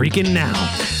starts freaking now.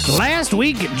 Last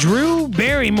week, Drew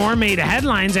Barrymore made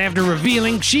headlines after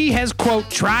revealing she has,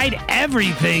 quote, tried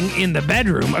everything in the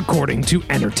bedroom, according to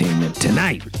Entertainment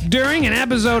Tonight. During an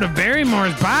episode of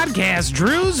Barrymore's podcast,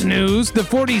 Drew's News, the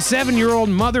 47-year-old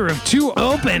mother of 2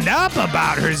 opened up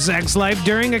about her sex life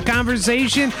during a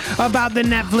conversation about the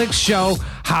Netflix show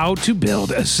How to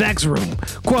Build a Sex Room.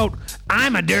 Quote,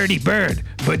 I'm a dirty bird,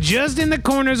 but just in the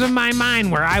corners of my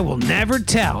mind where I will never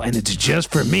tell, and it's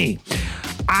just for me.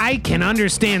 I can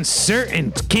understand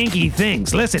certain kinky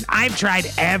things. Listen, I've tried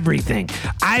everything.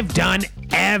 I've done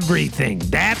everything.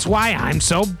 That's why I'm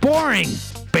so boring,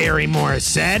 Barrymore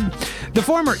said. The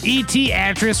former E.T.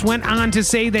 actress went on to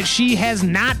say that she has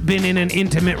not been in an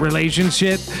intimate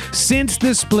relationship since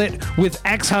the split with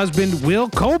ex-husband Will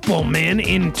Kopelman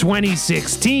in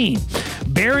 2016.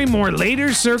 Barrymore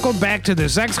later circled back to the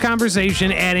sex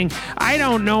conversation, adding, "I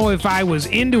don't know if I was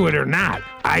into it or not.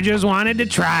 I just wanted to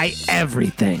try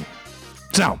everything."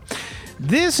 So,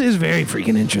 this is very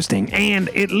freaking interesting, and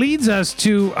it leads us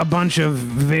to a bunch of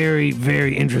very,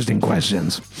 very interesting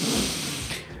questions.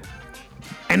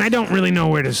 And I don't really know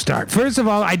where to start. First of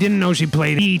all, I didn't know she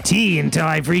played E.T. until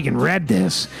I freaking read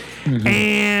this. Mm-hmm.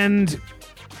 And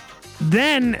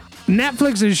then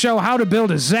Netflix's show How to Build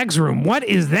a Sex Room. What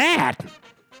is that?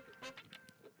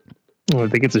 Well, I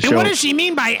think it's a show. And what does she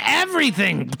mean by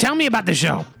everything? Tell me about the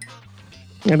show.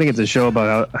 I think it's a show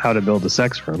about how to build a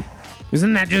sex room.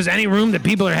 Isn't that just any room that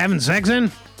people are having sex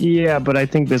in? Yeah, but I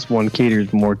think this one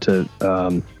caters more to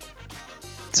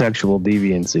sexual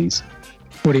deviancies.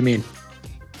 What do you mean?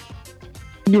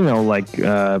 You know, like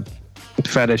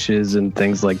fetishes and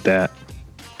things like that.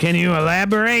 Can you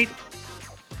elaborate?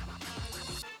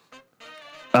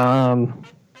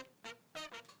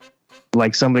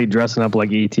 Like somebody dressing up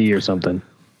like E.T. or something.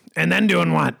 And then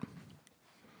doing what?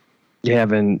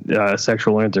 Having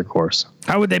sexual intercourse.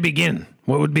 How would they begin?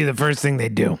 What would be the first thing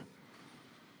they'd do?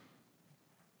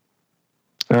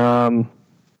 The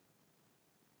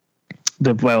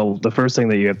first thing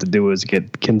that you have to do is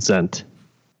get consent.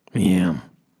 Yeah.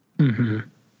 Mm-hmm.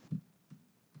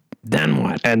 Then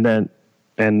what? And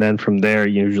then from there,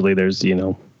 usually there's,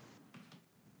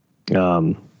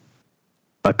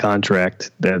 a contract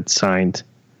that's signed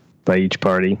by each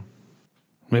party.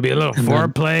 Maybe a little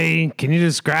foreplay. Can you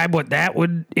describe what that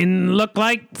would look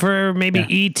like for maybe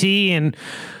E.T. and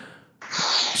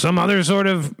some other sort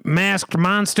of masked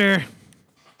monster?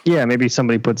 Yeah, maybe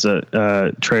somebody puts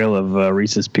a trail of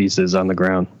Reese's Pieces on the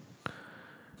ground.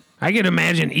 I could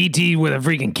imagine E.T. with a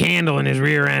freaking candle in his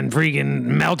rear end, freaking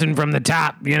melting from the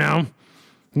top,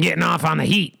 getting off on the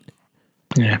heat.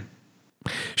 Yeah.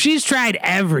 She's tried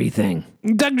everything.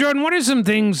 Doug Jordan, what are some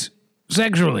things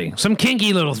sexually, some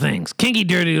kinky little things, kinky,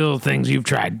 dirty little things you've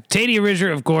tried? Tadia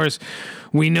Risher, of course,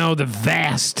 we know the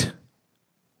vast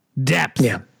depth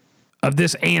of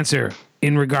this answer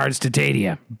in regards to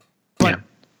Tadia. But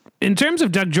in terms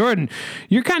of Doug Jordan,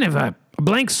 you're kind of a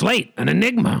blank slate, an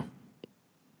enigma.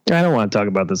 I don't want to talk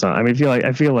about this.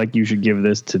 I feel like you should give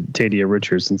this to Tadia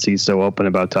Risher since he's so open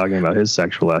about talking about his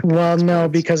sexual act. Well, no,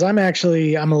 because I'm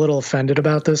a little offended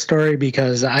about this story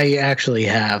because I actually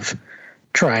have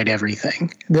tried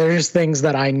everything. There's things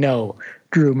that I know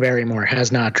Drew Barrymore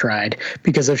has not tried,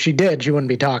 because if she did, she wouldn't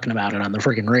be talking about it on the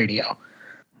freaking radio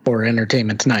or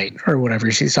Entertainment Tonight or whatever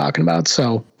she's talking about.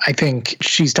 So I think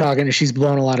she's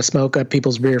blown a lot of smoke up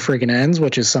people's rear freaking ends,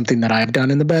 which is something that I've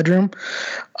done in the bedroom.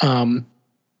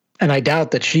 And I doubt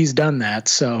that she's done that.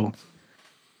 So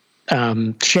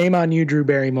shame on you, Drew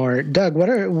Barrymore. Doug,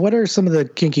 what are some of the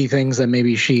kinky things that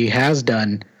maybe she has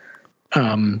done,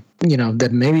 that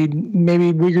maybe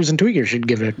Uyghurs and Tweakers should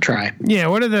give it a try? Yeah,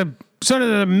 what are the sort of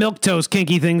the milquetoast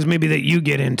kinky things maybe that you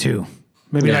get into?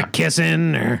 Maybe like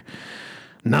kissing or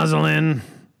nuzzling?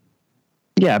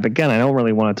 Yeah, but again, I don't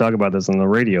really want to talk about this on the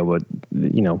radio, but,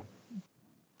 those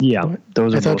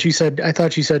are I thought you said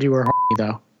you were horny,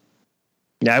 though.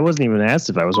 Yeah, I wasn't even asked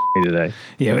if I was horny today.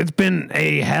 Yeah, it's been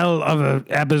a hell of an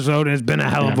episode, and it's been a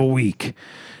hell of a week.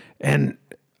 And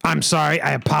I'm sorry.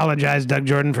 I apologize, Doug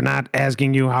Jordan, for not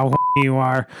asking you how horny you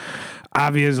are.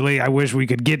 Obviously, I wish we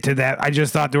could get to that. I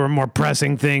just thought there were more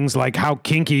pressing things like how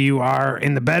kinky you are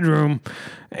in the bedroom,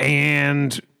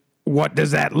 and what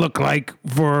does that look like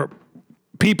for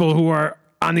people who are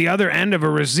on the other end of a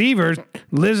receiver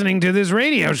listening to this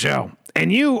radio show.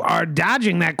 And you are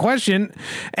dodging that question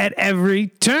at every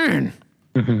turn.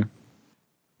 Mm-hmm.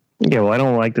 Yeah, well, I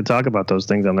don't like to talk about those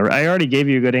things on the. I already gave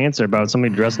you a good answer about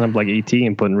somebody dressing up like E.T.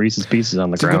 and putting Reese's Pieces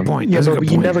on the ground. That's a good point. Yeah, but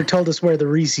you never told us where the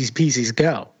Reese's Pieces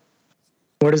go.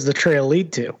 Where does the trail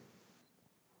lead to?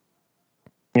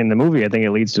 In the movie, I think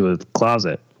it leads to a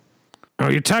closet. Oh,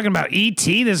 you're talking about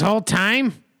E.T. this whole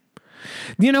time?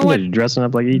 You know what? Dressing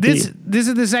up like E.T. This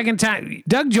is the second time.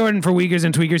 Doug Jordan for Uyghurs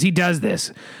and Tweakers, he does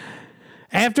this.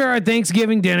 After our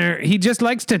Thanksgiving dinner, he just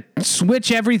likes to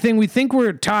switch everything. We think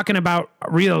we're talking about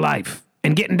real life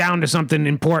and getting down to something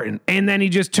important. And then he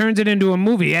just turns it into a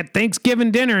movie. At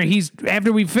Thanksgiving dinner,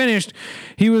 after we finished,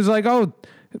 he was like, oh,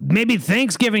 maybe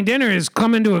Thanksgiving dinner is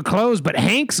coming to a close, but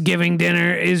Hanksgiving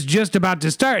dinner is just about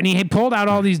to start. And he pulled out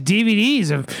all these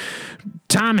DVDs of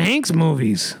Tom Hanks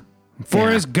movies.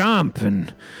 Forrest Gump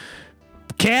and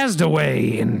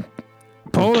Castaway and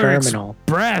Polar Terminal.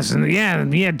 Express. And yeah,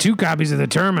 he had 2 copies of The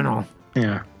Terminal.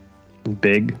 Yeah.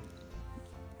 Big.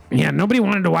 Yeah, nobody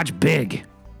wanted to watch Big.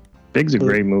 Big's a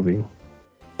great movie.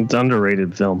 It's an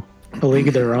underrated film. A League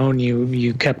of Their Own.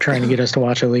 You kept trying to get us to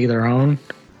watch A League of Their Own.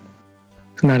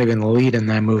 It's not even the lead in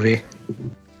that movie.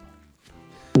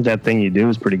 That Thing You Do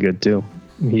is pretty good too.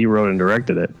 He wrote and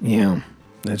directed it. Yeah,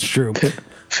 that's true.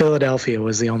 Philadelphia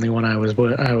was the only one I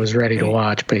was ready to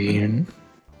watch, but you.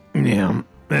 Yeah,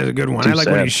 that's a good one. I like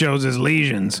when he shows his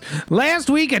lesions. Last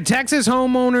week, a Texas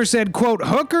homeowner said, quote,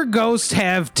 hooker ghosts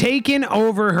have taken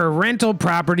over her rental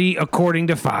property, according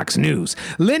to Fox News.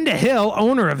 Linda Hill,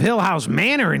 owner of Hill House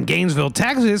Manor in Gainesville,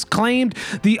 Texas, claimed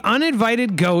the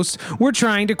uninvited ghosts were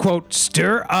trying to, quote,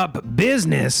 stir up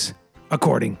business,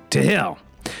 according to Hill.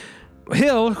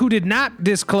 Hill, who did not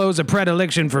disclose a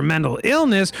predilection for mental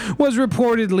illness, was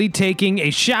reportedly taking a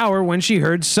shower when she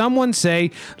heard someone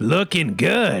say, looking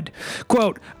good.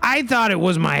 Quote, I thought it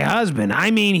was my husband.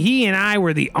 I mean, he and I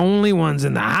were the only ones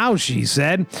in the house, she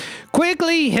said.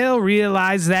 Quickly, Hill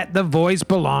realized that the voice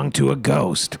belonged to a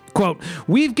ghost. Quote,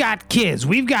 we've got kids,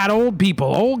 we've got old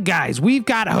people, old guys, we've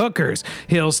got hookers,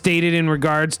 Hill stated in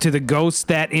regards to the ghosts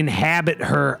that inhabit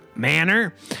her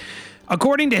manor.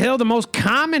 According to Hill, the most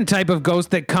common type of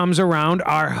ghost that comes around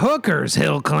are hookers,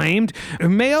 Hill claimed.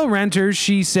 Male renters,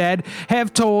 she said,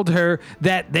 have told her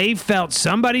that they felt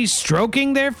somebody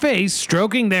stroking their face,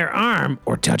 stroking their arm,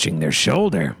 or touching their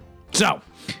shoulder. So,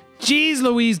 geez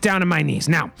Louise, down to my knees.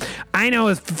 Now, I know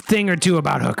a thing or two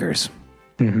about hookers.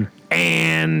 Mm-hmm.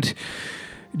 And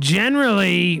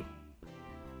generally,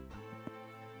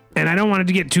 and I don't want it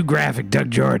to get too graphic,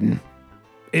 Doug Jordan,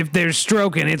 if they're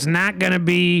stroking, it's not going to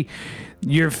be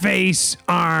your face,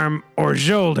 arm, or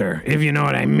shoulder, if you know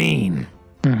what I mean.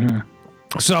 Mm-hmm.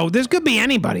 So this could be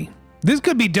anybody. This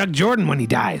could be Doug Jordan when he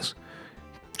dies,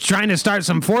 trying to start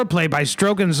some foreplay by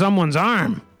stroking someone's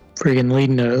arm. Freaking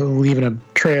leaving a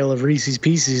trail of Reese's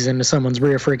Pieces into someone's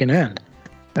rear freaking end.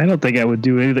 I don't think I would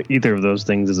do either of those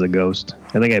things as a ghost.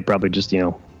 I think I'd probably just,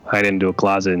 hide into a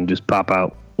closet and just pop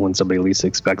out when somebody least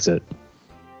expects it.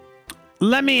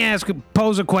 Let me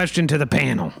pose a question to the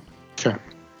panel. Sure.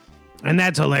 And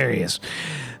that's hilarious.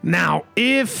 Now,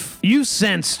 if you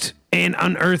sensed an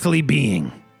unearthly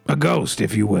being, a ghost,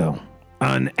 if you will,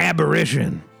 an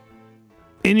apparition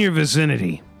in your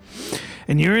vicinity,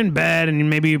 and you're in bed and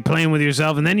maybe you're playing with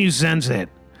yourself and then you sense it,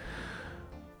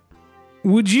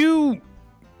 would you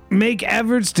make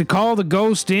efforts to call the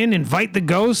ghost in, invite the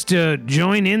ghost to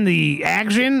join in the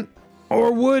action?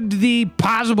 Or would the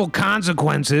possible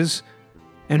consequences,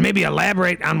 and maybe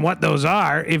elaborate on what those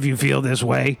are if you feel this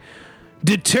way,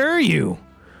 deter you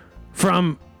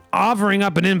from offering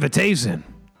up an invitation?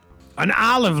 An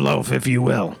olive loaf, if you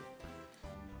will.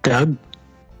 Doug?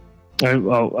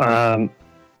 Yeah,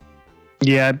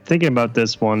 I'm thinking about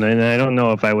this one, and I don't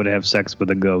know if I would have sex with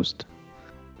a ghost.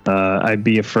 I'd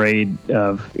be afraid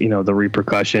of, the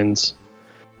repercussions,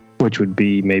 which would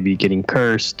be maybe getting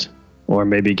cursed, or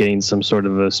maybe getting some sort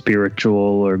of a spiritual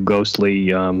or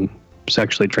ghostly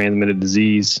sexually transmitted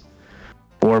disease,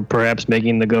 or perhaps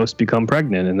making the ghost become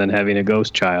pregnant and then having a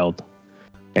ghost child.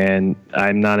 And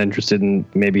I'm not interested in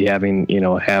maybe having,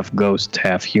 half ghost,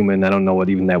 half human. I don't know what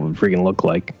even that would freaking look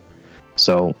like.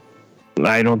 So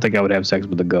I don't think I would have sex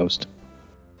with a ghost.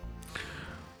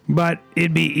 But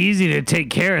it'd be easy to take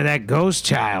care of that ghost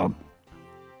child.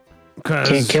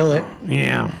 Can't kill it.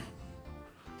 Yeah.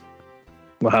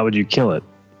 Well, how would you kill it?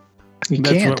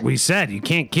 That's what we said. You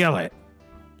can't kill it.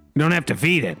 You don't have to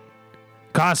feed it.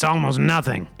 Costs almost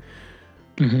nothing.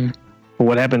 Mm-hmm. Well,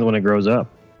 what happens when it grows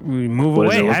up? You move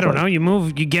away. I don't know. You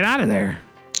move. You get out of there.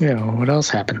 Yeah. What else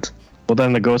happens? Well,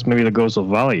 then maybe the ghost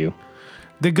will follow you.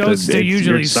 The ghosts are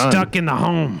usually stuck in the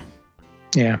home.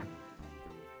 Yeah.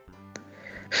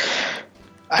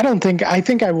 I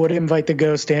think I would invite the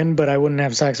ghost in, but I wouldn't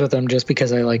have sex with them just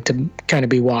because I like to kind of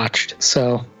be watched.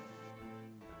 So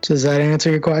does that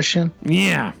answer your question?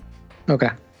 Yeah. Okay.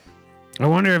 I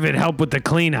wonder if it helped with the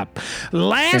cleanup.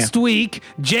 Last week,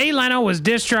 Jay Leno was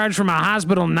discharged from a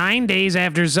hospital 9 days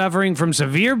after suffering from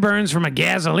severe burns from a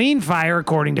gasoline fire,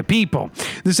 according to People.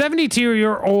 The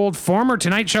 72-year-old former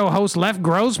Tonight Show host left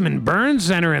Grossman Burn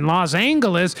Center in Los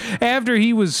Angeles after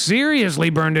he was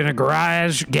seriously burned in a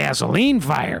garage gasoline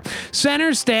fire.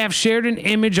 Center staff shared an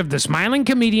image of the smiling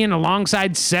comedian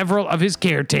alongside several of his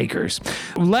caretakers.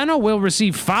 Leno will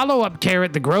receive follow-up care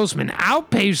at the Grossman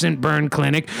outpatient burn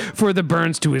clinic for the the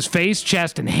burns to his face,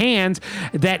 chest, and hands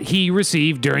that he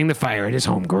received during the fire at his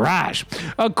home garage.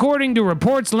 According to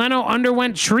reports, Leno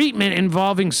underwent treatment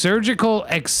involving surgical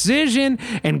excision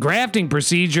and grafting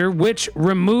procedure, which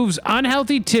removes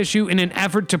unhealthy tissue in an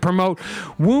effort to promote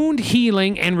wound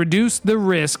healing and reduce the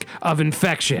risk of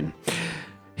infection.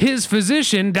 His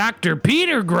physician, Dr.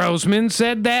 Peter Grossman,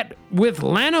 said that with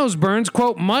Leno's burns,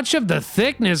 quote, much of the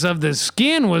thickness of the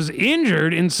skin was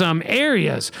injured in some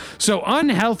areas, so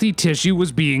unhealthy tissue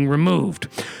was being removed.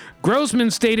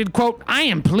 Grossman stated, quote, I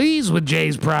am pleased with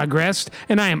Jay's progress,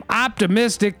 and I am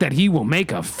optimistic that he will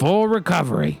make a full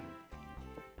recovery.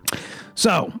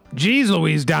 So, geez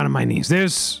Louise, down on my knees.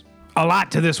 There's a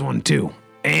lot to this one, too,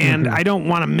 and I don't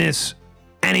want to miss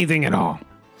anything at all.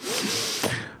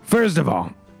 First of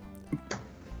all,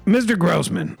 Mr.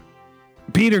 Grossman,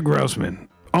 Peter Grossman,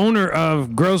 owner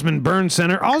of Grossman Burn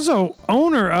Center, also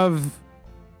owner of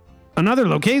another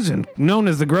location known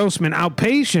as the Grossman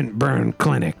Outpatient Burn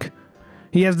Clinic.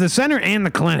 He has the center and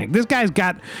the clinic. This guy's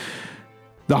got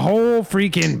the whole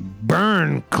freaking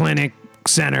burn clinic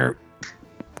center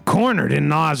cornered in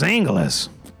Los Angeles.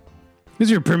 He's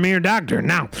your premier doctor.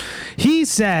 Now, he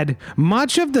said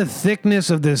much of the thickness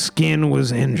of the skin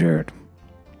was injured.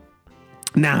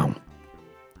 Now,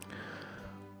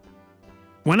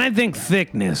 when I think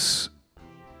thickness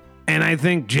and I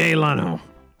think Jay Leno,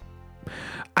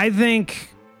 I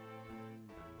think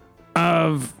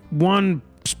of one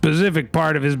specific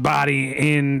part of his body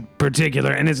in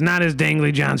particular, and it's not his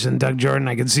dangly Johnson, Doug Jordan.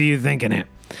 I can see you thinking it.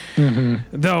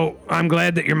 Though I'm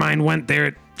glad that your mind went there.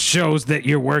 It shows that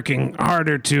you're working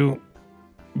harder to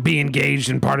be engaged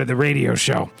in part of the radio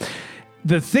show.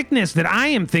 The thickness that I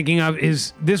am thinking of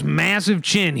is this massive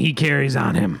chin he carries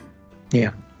on him.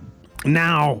 Yeah.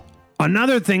 Now,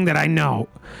 another thing that I know,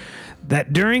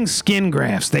 that during skin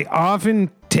grafts, they often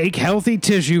take healthy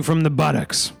tissue from the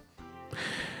buttocks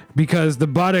because the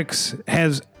buttocks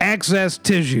has excess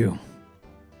tissue.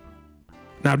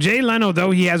 Now, Jay Leno,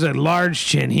 though he has a large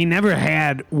chin, he never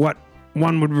had what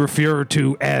one would refer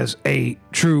to as a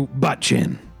true butt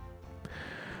chin.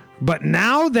 But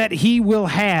now that he will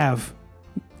have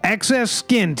excess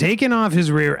skin taken off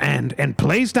his rear end and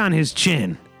placed on his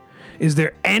chin, is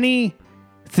there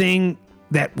anything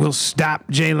that will stop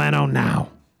Jay Leno now?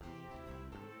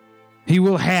 He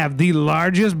will have the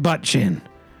largest butt chin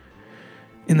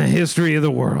in the history of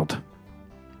the world.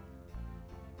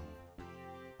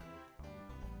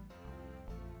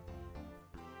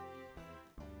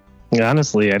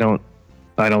 Honestly, I don't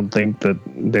think that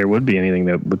there would be anything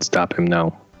that would stop him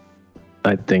now.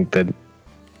 I think that,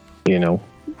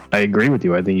 I agree with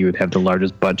you. I think you would have the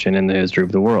largest butt chin in the history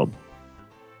of the world.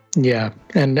 Yeah.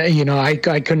 And, I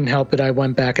couldn't help it. I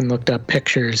went back and looked up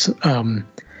pictures,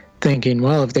 thinking,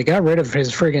 well, if they got rid of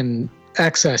his friggin'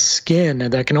 excess skin,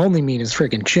 that can only mean his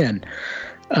friggin' chin.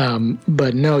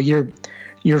 But no, you're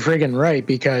friggin' right,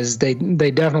 because they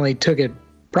definitely took it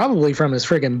probably from his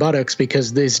friggin' buttocks,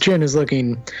 because his chin is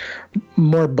looking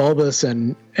more bulbous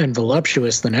and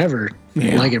voluptuous than ever,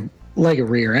 like a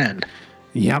rear end.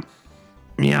 Yep.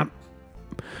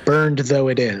 Burned though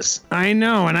it is. I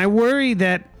know, and I worry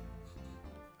that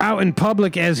out in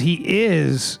public as he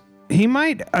is, he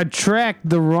might attract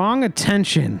the wrong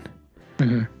attention.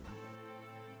 Mm-hmm.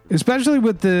 Especially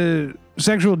with the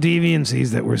sexual deviancies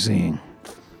that we're seeing.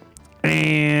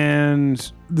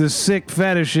 And the sick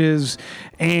fetishes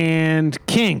and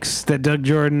kinks that Doug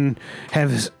Jordan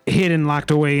has hidden,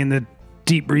 locked away in the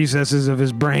deep recesses of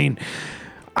his brain.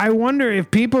 I wonder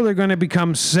if people are going to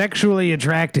become sexually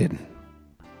attracted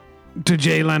to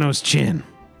Jay Leno's chin.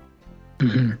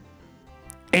 Mm-hmm.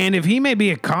 And if he may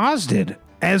be accosted,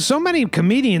 as so many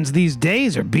comedians these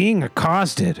days are being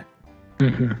accosted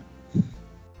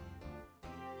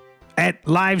at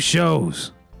live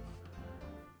shows.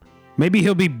 Maybe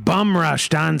he'll be bum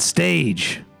rushed on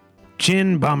stage.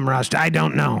 Chin bum rushed. I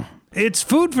don't know. It's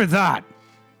food for thought.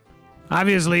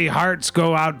 Obviously, hearts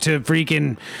go out to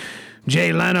freaking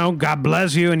Jay Leno. God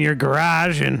bless you in your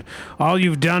garage and all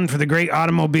you've done for the great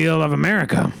automobile of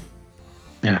America.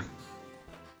 Yeah.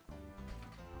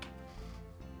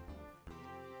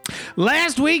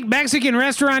 Last week, Mexican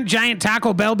restaurant giant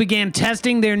Taco Bell began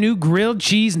testing their new grilled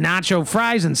cheese nacho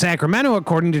fries in Sacramento,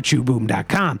 according to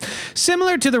ChewBoom.com.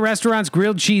 Similar to the restaurant's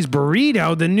grilled cheese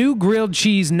burrito, the new grilled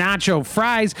cheese nacho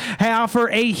fries offer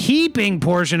a heaping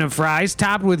portion of fries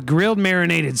topped with grilled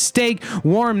marinated steak,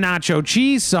 warm nacho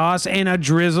cheese sauce, and a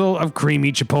drizzle of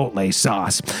creamy chipotle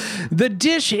sauce. The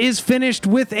dish is finished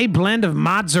with a blend of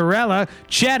mozzarella,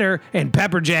 cheddar, and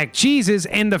pepper jack cheeses,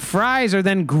 and the fries are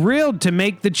then grilled to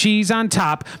make the cheese cheese on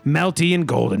top, melty and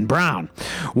golden brown.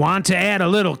 Want to add a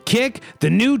little kick? The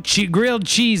new grilled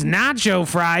cheese nacho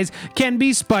fries can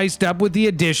be spiced up with the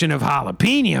addition of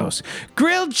jalapenos.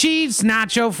 Grilled cheese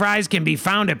nacho fries can be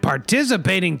found at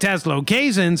participating test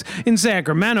locations in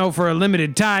Sacramento for a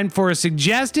limited time for a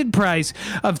suggested price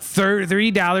of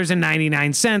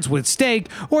 $3.99 with steak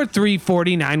or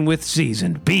 $3.49 with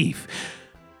seasoned beef.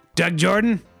 Doug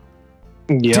Jordan,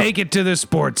 take it to the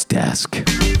sports desk.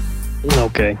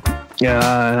 Okay.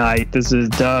 Hi, this is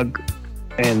Doug,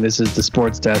 and this is the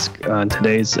sports desk on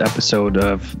today's episode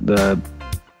of the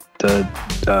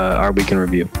Our Week in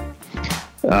Review.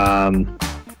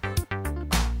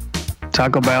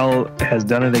 Taco Bell has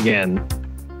done it again.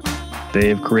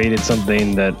 They've created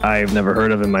something that I've never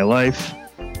heard of in my life,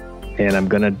 and I'm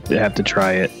gonna have to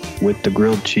try it with the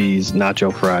grilled cheese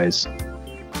nacho fries.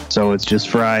 So it's just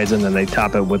fries, and then they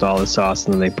top it with all the sauce,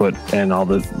 and then they put in all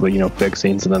the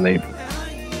fixings, and then it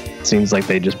seems like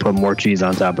they just put more cheese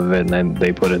on top of it, and then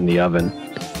they put it in the oven.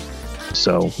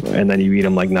 So, and then you eat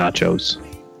them like nachos.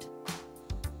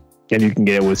 And you can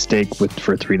get it with steak for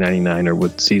 $3.99 or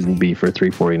with seasoned beef for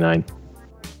 $3.49.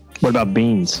 What about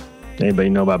beans? Anybody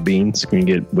know about beans? Can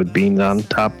you get with beans on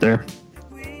top there?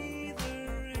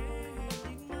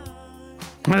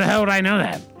 How the hell would I know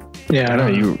that? Yeah, I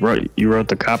don't know. You wrote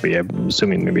the copy. I'm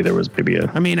assuming maybe there was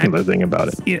another thing about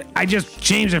it. Yeah, I just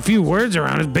changed a few words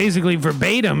around. It's basically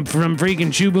verbatim from freaking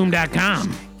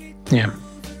shoeboom.com. Yeah.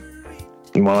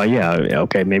 Well, yeah,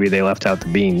 okay. Maybe they left out the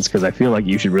beans because I feel like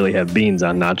you should really have beans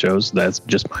on nachos. That's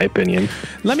just my opinion.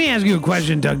 Let me ask you a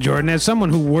question, Doug Jordan. As someone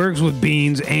who works with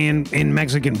beans and in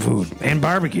Mexican food and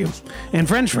barbecue and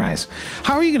French fries,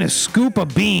 how are you going to scoop a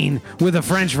bean with a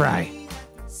French fry?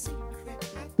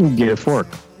 You get a fork.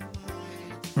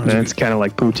 That's kind of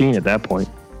like poutine at that point.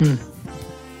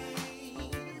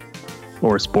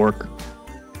 Or a spork.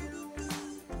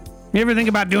 You ever think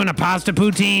about doing a pasta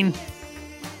poutine?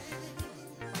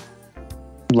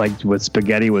 Like with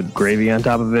spaghetti with gravy on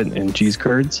top of it and cheese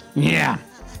curds? Yeah.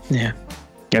 Yeah.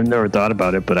 I've never thought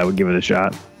about it, but I would give it a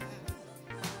shot.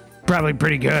 Probably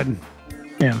pretty good.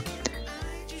 Yeah.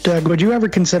 Doug, would you ever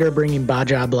consider bringing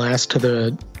Baja Blast to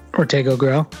the Ortego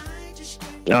Grill?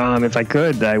 If I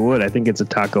could, I would. I think it's a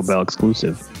Taco Bell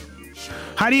exclusive.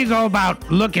 How do you go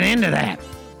about looking into that?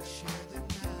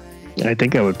 I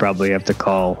think I would probably have to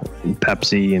call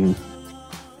Pepsi and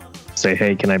say,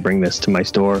 hey, can I bring this to my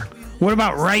store? What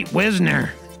about Wright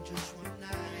Wisner?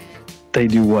 They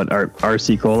do what?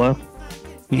 RC Cola?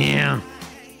 Yeah.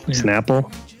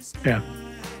 Snapple? Yeah.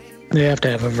 They have to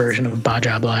have a version of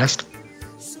Baja Blast.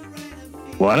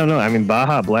 Well, I don't know. I mean,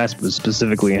 Baja Blast was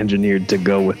specifically engineered to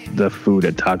go with the food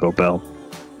at Taco Bell.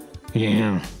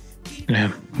 Yeah.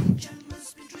 Yeah.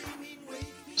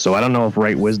 So I don't know if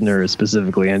Wright Wisner is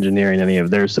specifically engineering any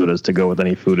of their sodas to go with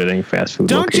any food at any fast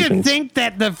food locations. Don't you think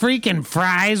that the freaking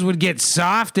fries would get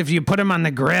soft if you put them on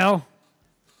the grill?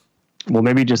 Well,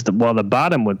 maybe just the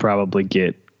bottom would probably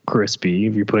get crispy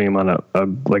if you're putting them on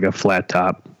a flat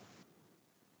top.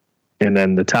 And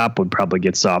then the top would probably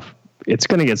get soft. It's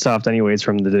going to get soft anyways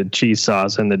from the cheese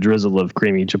sauce and the drizzle of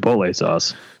creamy chipotle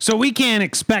sauce. So we can't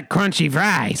expect crunchy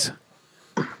fries.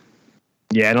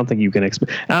 Yeah, I don't think you can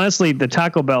expect. Honestly, the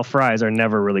Taco Bell fries are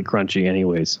never really crunchy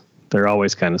anyways. They're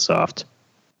always kind of soft,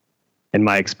 in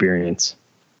my experience.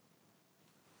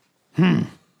 So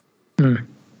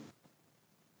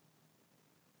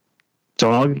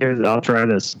I'll try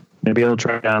this. Maybe I'll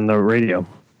try it on the radio.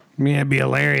 Yeah, it'd be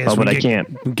hilarious. Oh, but I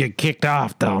can't. We get kicked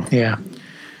off, though. Yeah.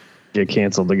 Get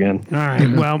canceled again. All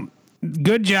right. Well,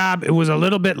 good job. It was a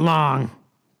little bit long,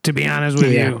 to be honest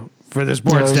with you, for the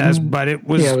sports desk, but it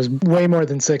was... Yeah, it was way more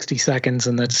than 60 seconds,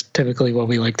 and that's typically what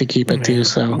we like to keep it to,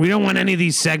 so... We don't want any of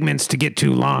these segments to get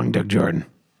too long, Doug Jordan.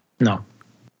 No.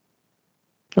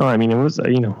 Oh, I mean, it was, I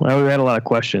had a lot of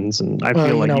questions, and I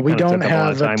feel like we don't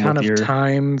have a ton of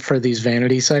time for these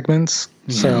vanity segments,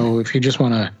 so if you just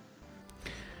want to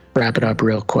wrap it up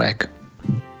real quick.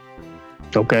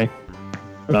 Okay.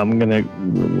 I'm gonna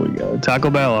Taco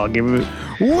Bell. I'll give it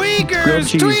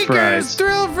Weakers, tweakers, fries.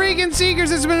 thrill freaking seekers.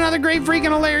 It's been another great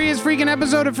freaking hilarious freaking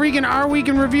episode of freaking Our Week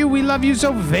in Review. We love you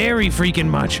so very freaking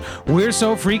much. We're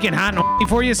so freaking hot and horny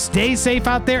for you. Stay safe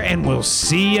out there, and we'll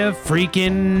see you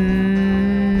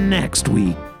freaking next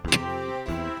week.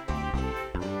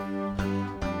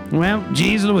 Well,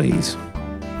 geez Louise.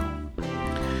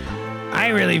 I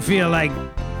really feel like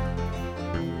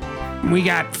we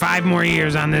got 5 more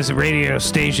years on this radio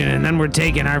station, and then we're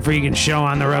taking our freaking show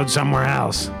on the road somewhere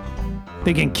else.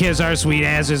 They can kiss our sweet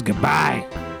asses goodbye.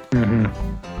 Mm-hmm.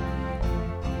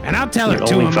 And I'll tell her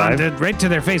to them right to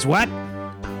their face. What?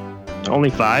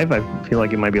 Only 5? I feel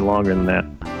like it might be longer than that.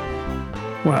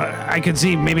 Well, I could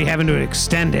see maybe having to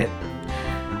extend it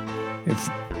if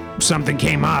something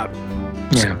came up.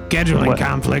 Yeah. Scheduling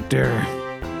conflict or...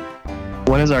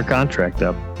 When is our contract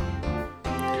up?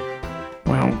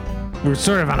 Well, we're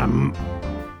sort of on a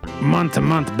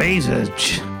month-to-month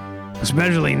basis.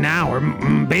 Especially now.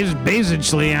 We're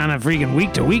basically on a freaking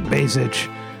week-to-week basis.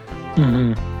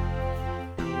 Mm-hmm.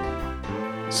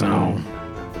 So...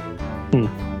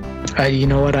 You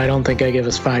know what? I don't think I give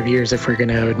us 5 years if we're going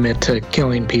to admit to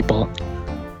killing people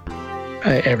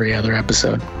every other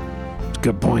episode.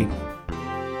 Good point. I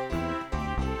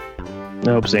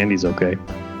hope Sandy's okay.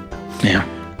 Yeah.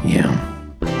 Yeah.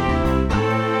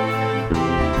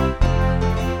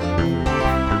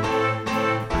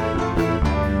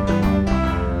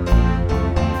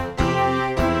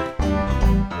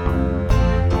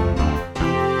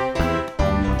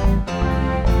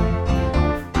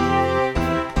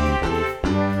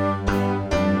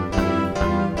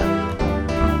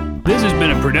 This has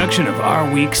been a production of Our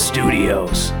Week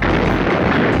Studios.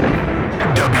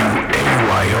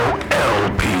 WAYO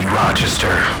LP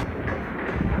Rochester.